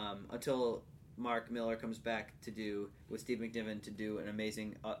until Mark Miller comes back to do, with Steve McNiven, to do an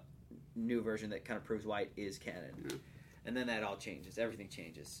amazing new version that kind of proves why it is canon. Yeah. And then that all changes. Everything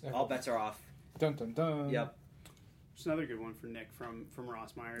changes. Okay. All bets are off. Dun dun dun. Yep. Just another good one for Nick from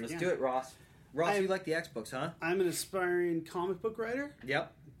Ross Meyer. Let's again. do it, Ross. Ross, you like the X-Books, huh? I'm an aspiring comic book writer.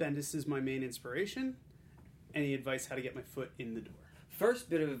 Yep. Bendis is my main inspiration. Any advice how to get my foot in the door? First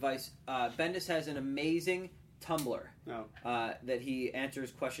bit of advice: Bendis has an amazing Tumblr that he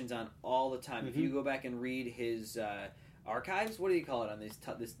answers questions on all the time. If you go back and read his archives, what do you call it on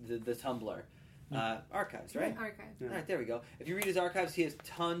the Tumblr? Archives, right? Archives. Yeah. All right, there we go. If you read his archives, he has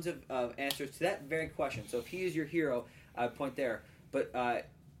tons of answers to that very question. So if he is your hero, I would point there. But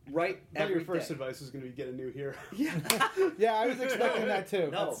right every your first day. advice was going to be get a new hero. Yeah, Yeah, I was expecting that too.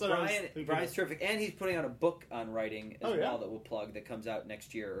 No, Brian's terrific, and he's putting out a book on writing as well that we'll plug that comes out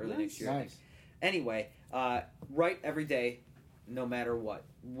next year, early next year. Nice. Anyway, write every day, no matter what.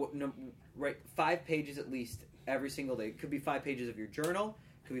 Write 5 pages at least every single day. It could be 5 pages of your journal.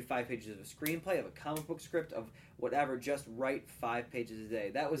 It could be 5 pages of a screenplay, of a comic book script, of whatever. Just write 5 pages a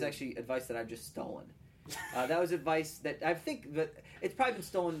day. That was actually advice that I've just stolen. That was advice that I think that it's probably been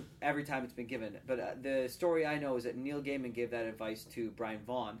stolen every time it's been given. But the story I know is that Neil Gaiman gave that advice to Brian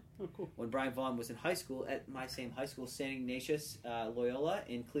Vaughan. Oh, cool. When Brian Vaughan was in high school at my same high school, St. Ignatius Loyola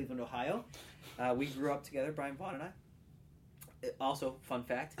in Cleveland, Ohio. We grew up together, Brian Vaughan and I. Also, fun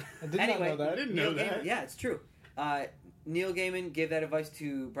fact. I did not know that. I didn't know that. Yeah, it's true. Neil Gaiman gave that advice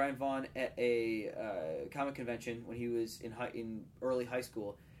to Brian Vaughan at a comic convention when he was in early high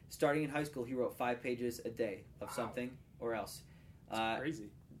school. Starting in high school, he wrote 5 pages a day of something or else. That's crazy.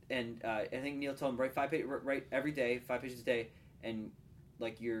 And I think Neil told him write every day 5 pages a day, and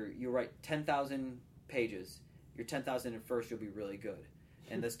like you write 10,000 pages. Your 10,001st, you'll be really good.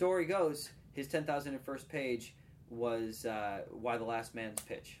 And the story goes, his 10,001st page was Why the Last Man's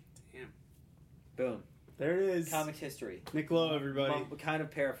Pitch. Damn. Boom. There it is. Comics history. Nick Lowe, everybody. Kind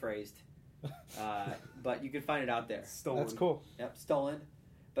of paraphrased, but you can find it out there. Stolen. That's cool. Yep, stolen.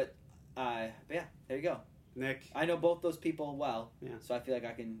 But yeah, there you go. Nick. I know both those people well, Yeah. so I feel like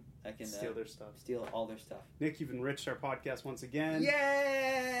I can Steal their stuff. Steal all their stuff. Nick, you've enriched our podcast once again.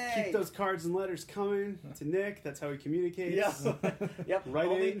 Yay! Keep those cards and letters coming to Nick. That's how he communicates. Yeah. Yep.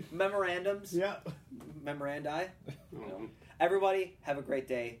 Writing. Only memorandums. Yeah. Memorandi. Oh. Everybody, have a great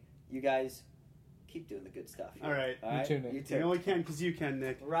day. You guys, keep doing the good stuff. All right. You too, Nick. You too. You only can because you can,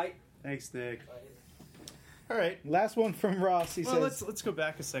 Nick. Right. Thanks, Nick. All right. Last one from Ross. He Well, says let's go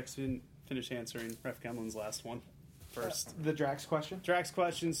back a sec so we didn't finish answering Ref Gemlin's last one first. the Drax question. Drax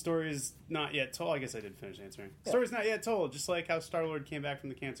question, story is not yet told. I guess I did finish answering. Story's not yet told, just like how Star-Lord came back from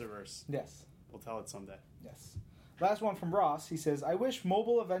the Cancerverse. Yes. We'll tell it someday. Yes. Last one from Ross. He says, I wish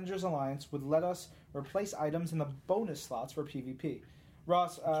Mobile Avengers Alliance would let us replace items in the bonus slots for PvP.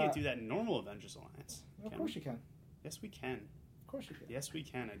 Ross, You can't do that in normal Avengers Alliance. Of course you can. Yes, we can. Of course you can. Yes, we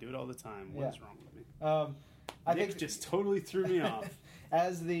can. I do it all the time. What is wrong with me? I Nick think just totally threw me off.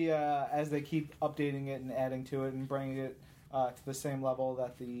 as they keep updating it and adding to it and bringing it to the same level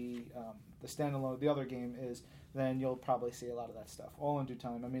that the standalone, the other game is, then you'll probably see a lot of that stuff all in due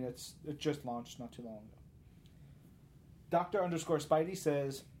time. I mean, it just launched not too long ago. Dr_Spidey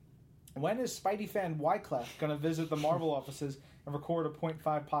says, when is Spidey fan Wyclef going to visit the Marvel offices and record a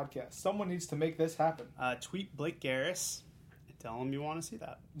 .5 podcast? Someone needs to make this happen. Tweet Blake Garris and tell him you want to see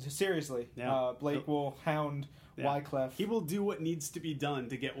that. Seriously, Yeah. Blake will hound Wyclef. He will do what needs to be done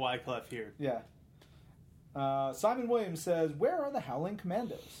to get Wyclef here. Yeah. Simon Williams says, where are the Howling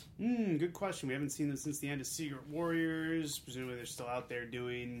Commandos? Good question. We haven't seen them since the end of Secret Warriors. Presumably they're still out there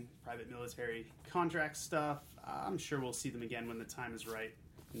doing private military contract stuff. I'm sure we'll see them again when the time is right.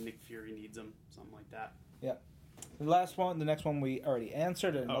 Nick Fury needs them, something like that. Yep. The next one we already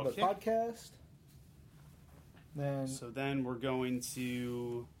answered in another podcast. Then we're going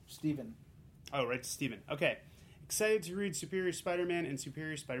to Steven. Oh, right to Steven. Okay. Excited to read Superior Spider-Man and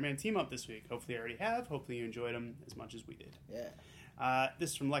Superior Spider-Man Team Up this week. Hopefully I already have. Hopefully you enjoyed them as much as we did. Yeah.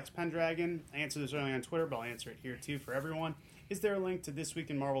 This is from Lex Pendragon. I answered this earlier on Twitter, but I'll answer it here too for everyone. Is there a link to This Week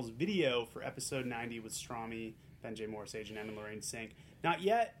in Marvel's video for episode 90 with Strami, Ben J. Morse-Age, and Anna Lorraine Sink? Not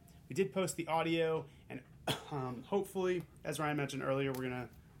yet. We did post the audio, and hopefully, as Ryan mentioned earlier, we're going to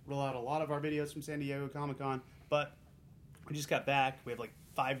roll out a lot of our videos from San Diego Comic-Con, but we just got back. We have like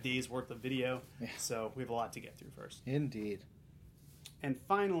 5 days worth of video, so we have a lot to get through first. Indeed. And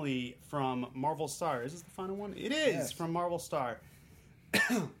finally, from Marvel Star. Is this the final one? It is, yes. From Marvel Star.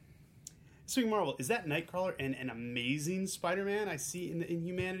 Speaking of Marvel, is that Nightcrawler an amazing Spider-Man I see in the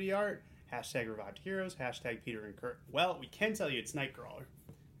Inhumanity art? Hashtag Revived Heroes, hashtag Peter and Kurt. Well, we can tell you it's Nightcrawler.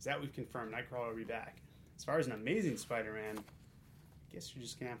 Is that we've confirmed. Nightcrawler will be back. As far as an amazing Spider-Man, I guess you're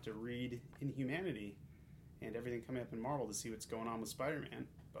just going to have to read Inhumanity and everything coming up in Marvel to see what's going on with Spider-Man.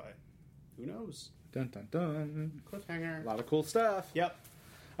 But who knows? Dun, dun, dun. Cliffhanger. A lot of cool stuff. Yep.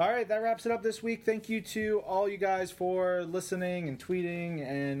 All right, that wraps it up this week. Thank you to all you guys for listening and tweeting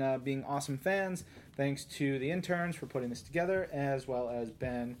and being awesome fans. Thanks to the interns for putting this together, as well as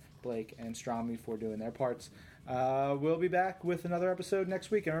Ben, Blake, and Strami for doing their parts. We'll be back with another episode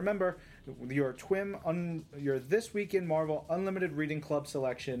next week. And remember, your This Week in Marvel Unlimited Reading Club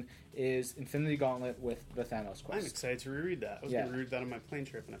selection is Infinity Gauntlet with the Thanos Quest. I'm excited to reread that. I was going to reread that on my plane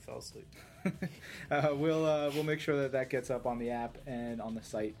trip and I fell asleep. We'll make sure that gets up on the app and on the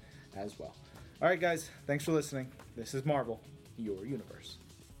site as well. All right, guys. Thanks for listening. This is Marvel, your universe.